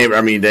 You can't.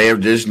 I mean,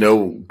 there's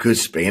no good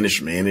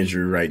Spanish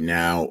manager right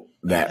now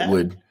that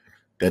would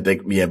that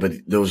they. Yeah, but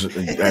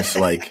that's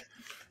like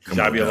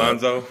Xabi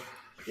Alonso.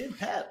 Yeah,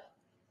 Pep.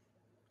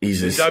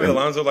 Is Xabi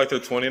Alonso like their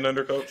 20 and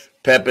under coach?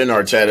 Pep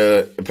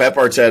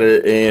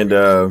Arteta, and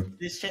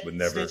would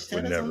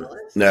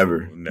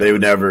never. They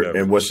would never.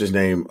 And what's his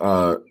name?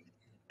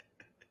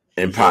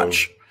 And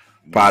Poch,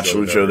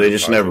 Lucho. They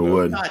just never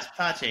would.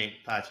 Poch ain't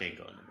going to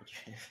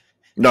Madrid.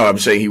 No, I'm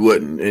saying he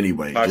wouldn't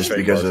anyway, Poch just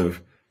because Barcelona.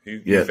 of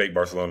He's fake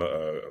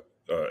Barcelona,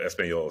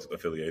 Espanyol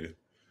affiliated.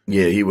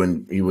 Yeah, he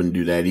wouldn't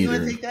do that either. He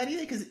wouldn't take that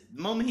either because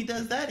the moment he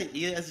does that,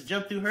 he has to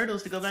jump through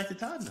hurdles to go back to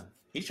Tottenham.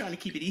 He's trying to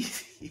keep it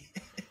easy.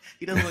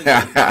 He doesn't want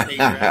to take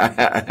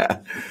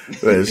around.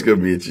 It's gonna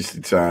be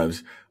interesting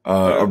times.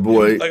 Our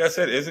boy, like I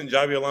said, isn't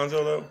Xabi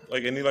Alonso though?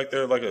 Like, isn't he like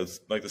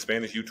the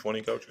Spanish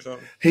U20 coach or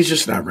something? He's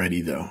just not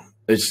ready though.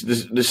 It's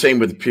the same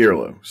with the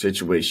Pirlo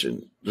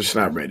situation. Just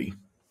not ready.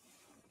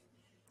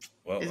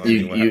 Well,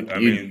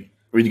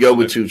 we'd go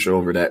with Tuchel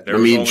over that. I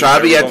mean,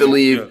 Xavi had to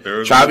leave.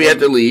 Xavi had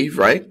to leave,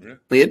 right? Yeah.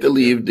 He had to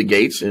leave the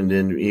gates, and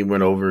then he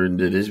went over and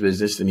did his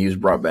business, and he was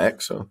brought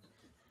back. So,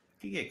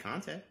 you get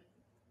contact.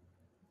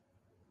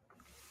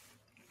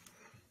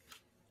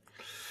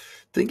 I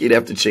think he'd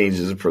have to change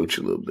his approach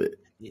a little bit.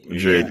 Hey,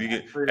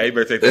 you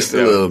better take just a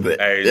little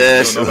bit. Hey, you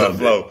don't know how to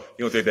flow.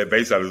 You don't take that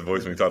bass out of his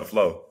voice when you talk to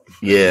flow.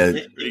 Yeah.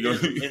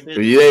 If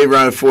you ain't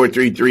running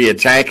 4-3-3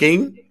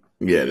 attacking,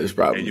 yeah, there's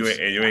problems.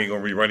 And you ain't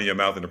gonna be running your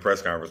mouth in the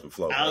press conference with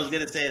flow. I was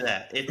gonna say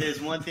that. If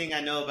there's one thing I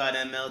know about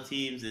ML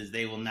teams is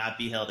they will not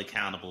be held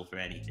accountable for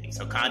anything.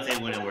 So Conte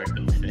wouldn't work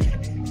with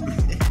it.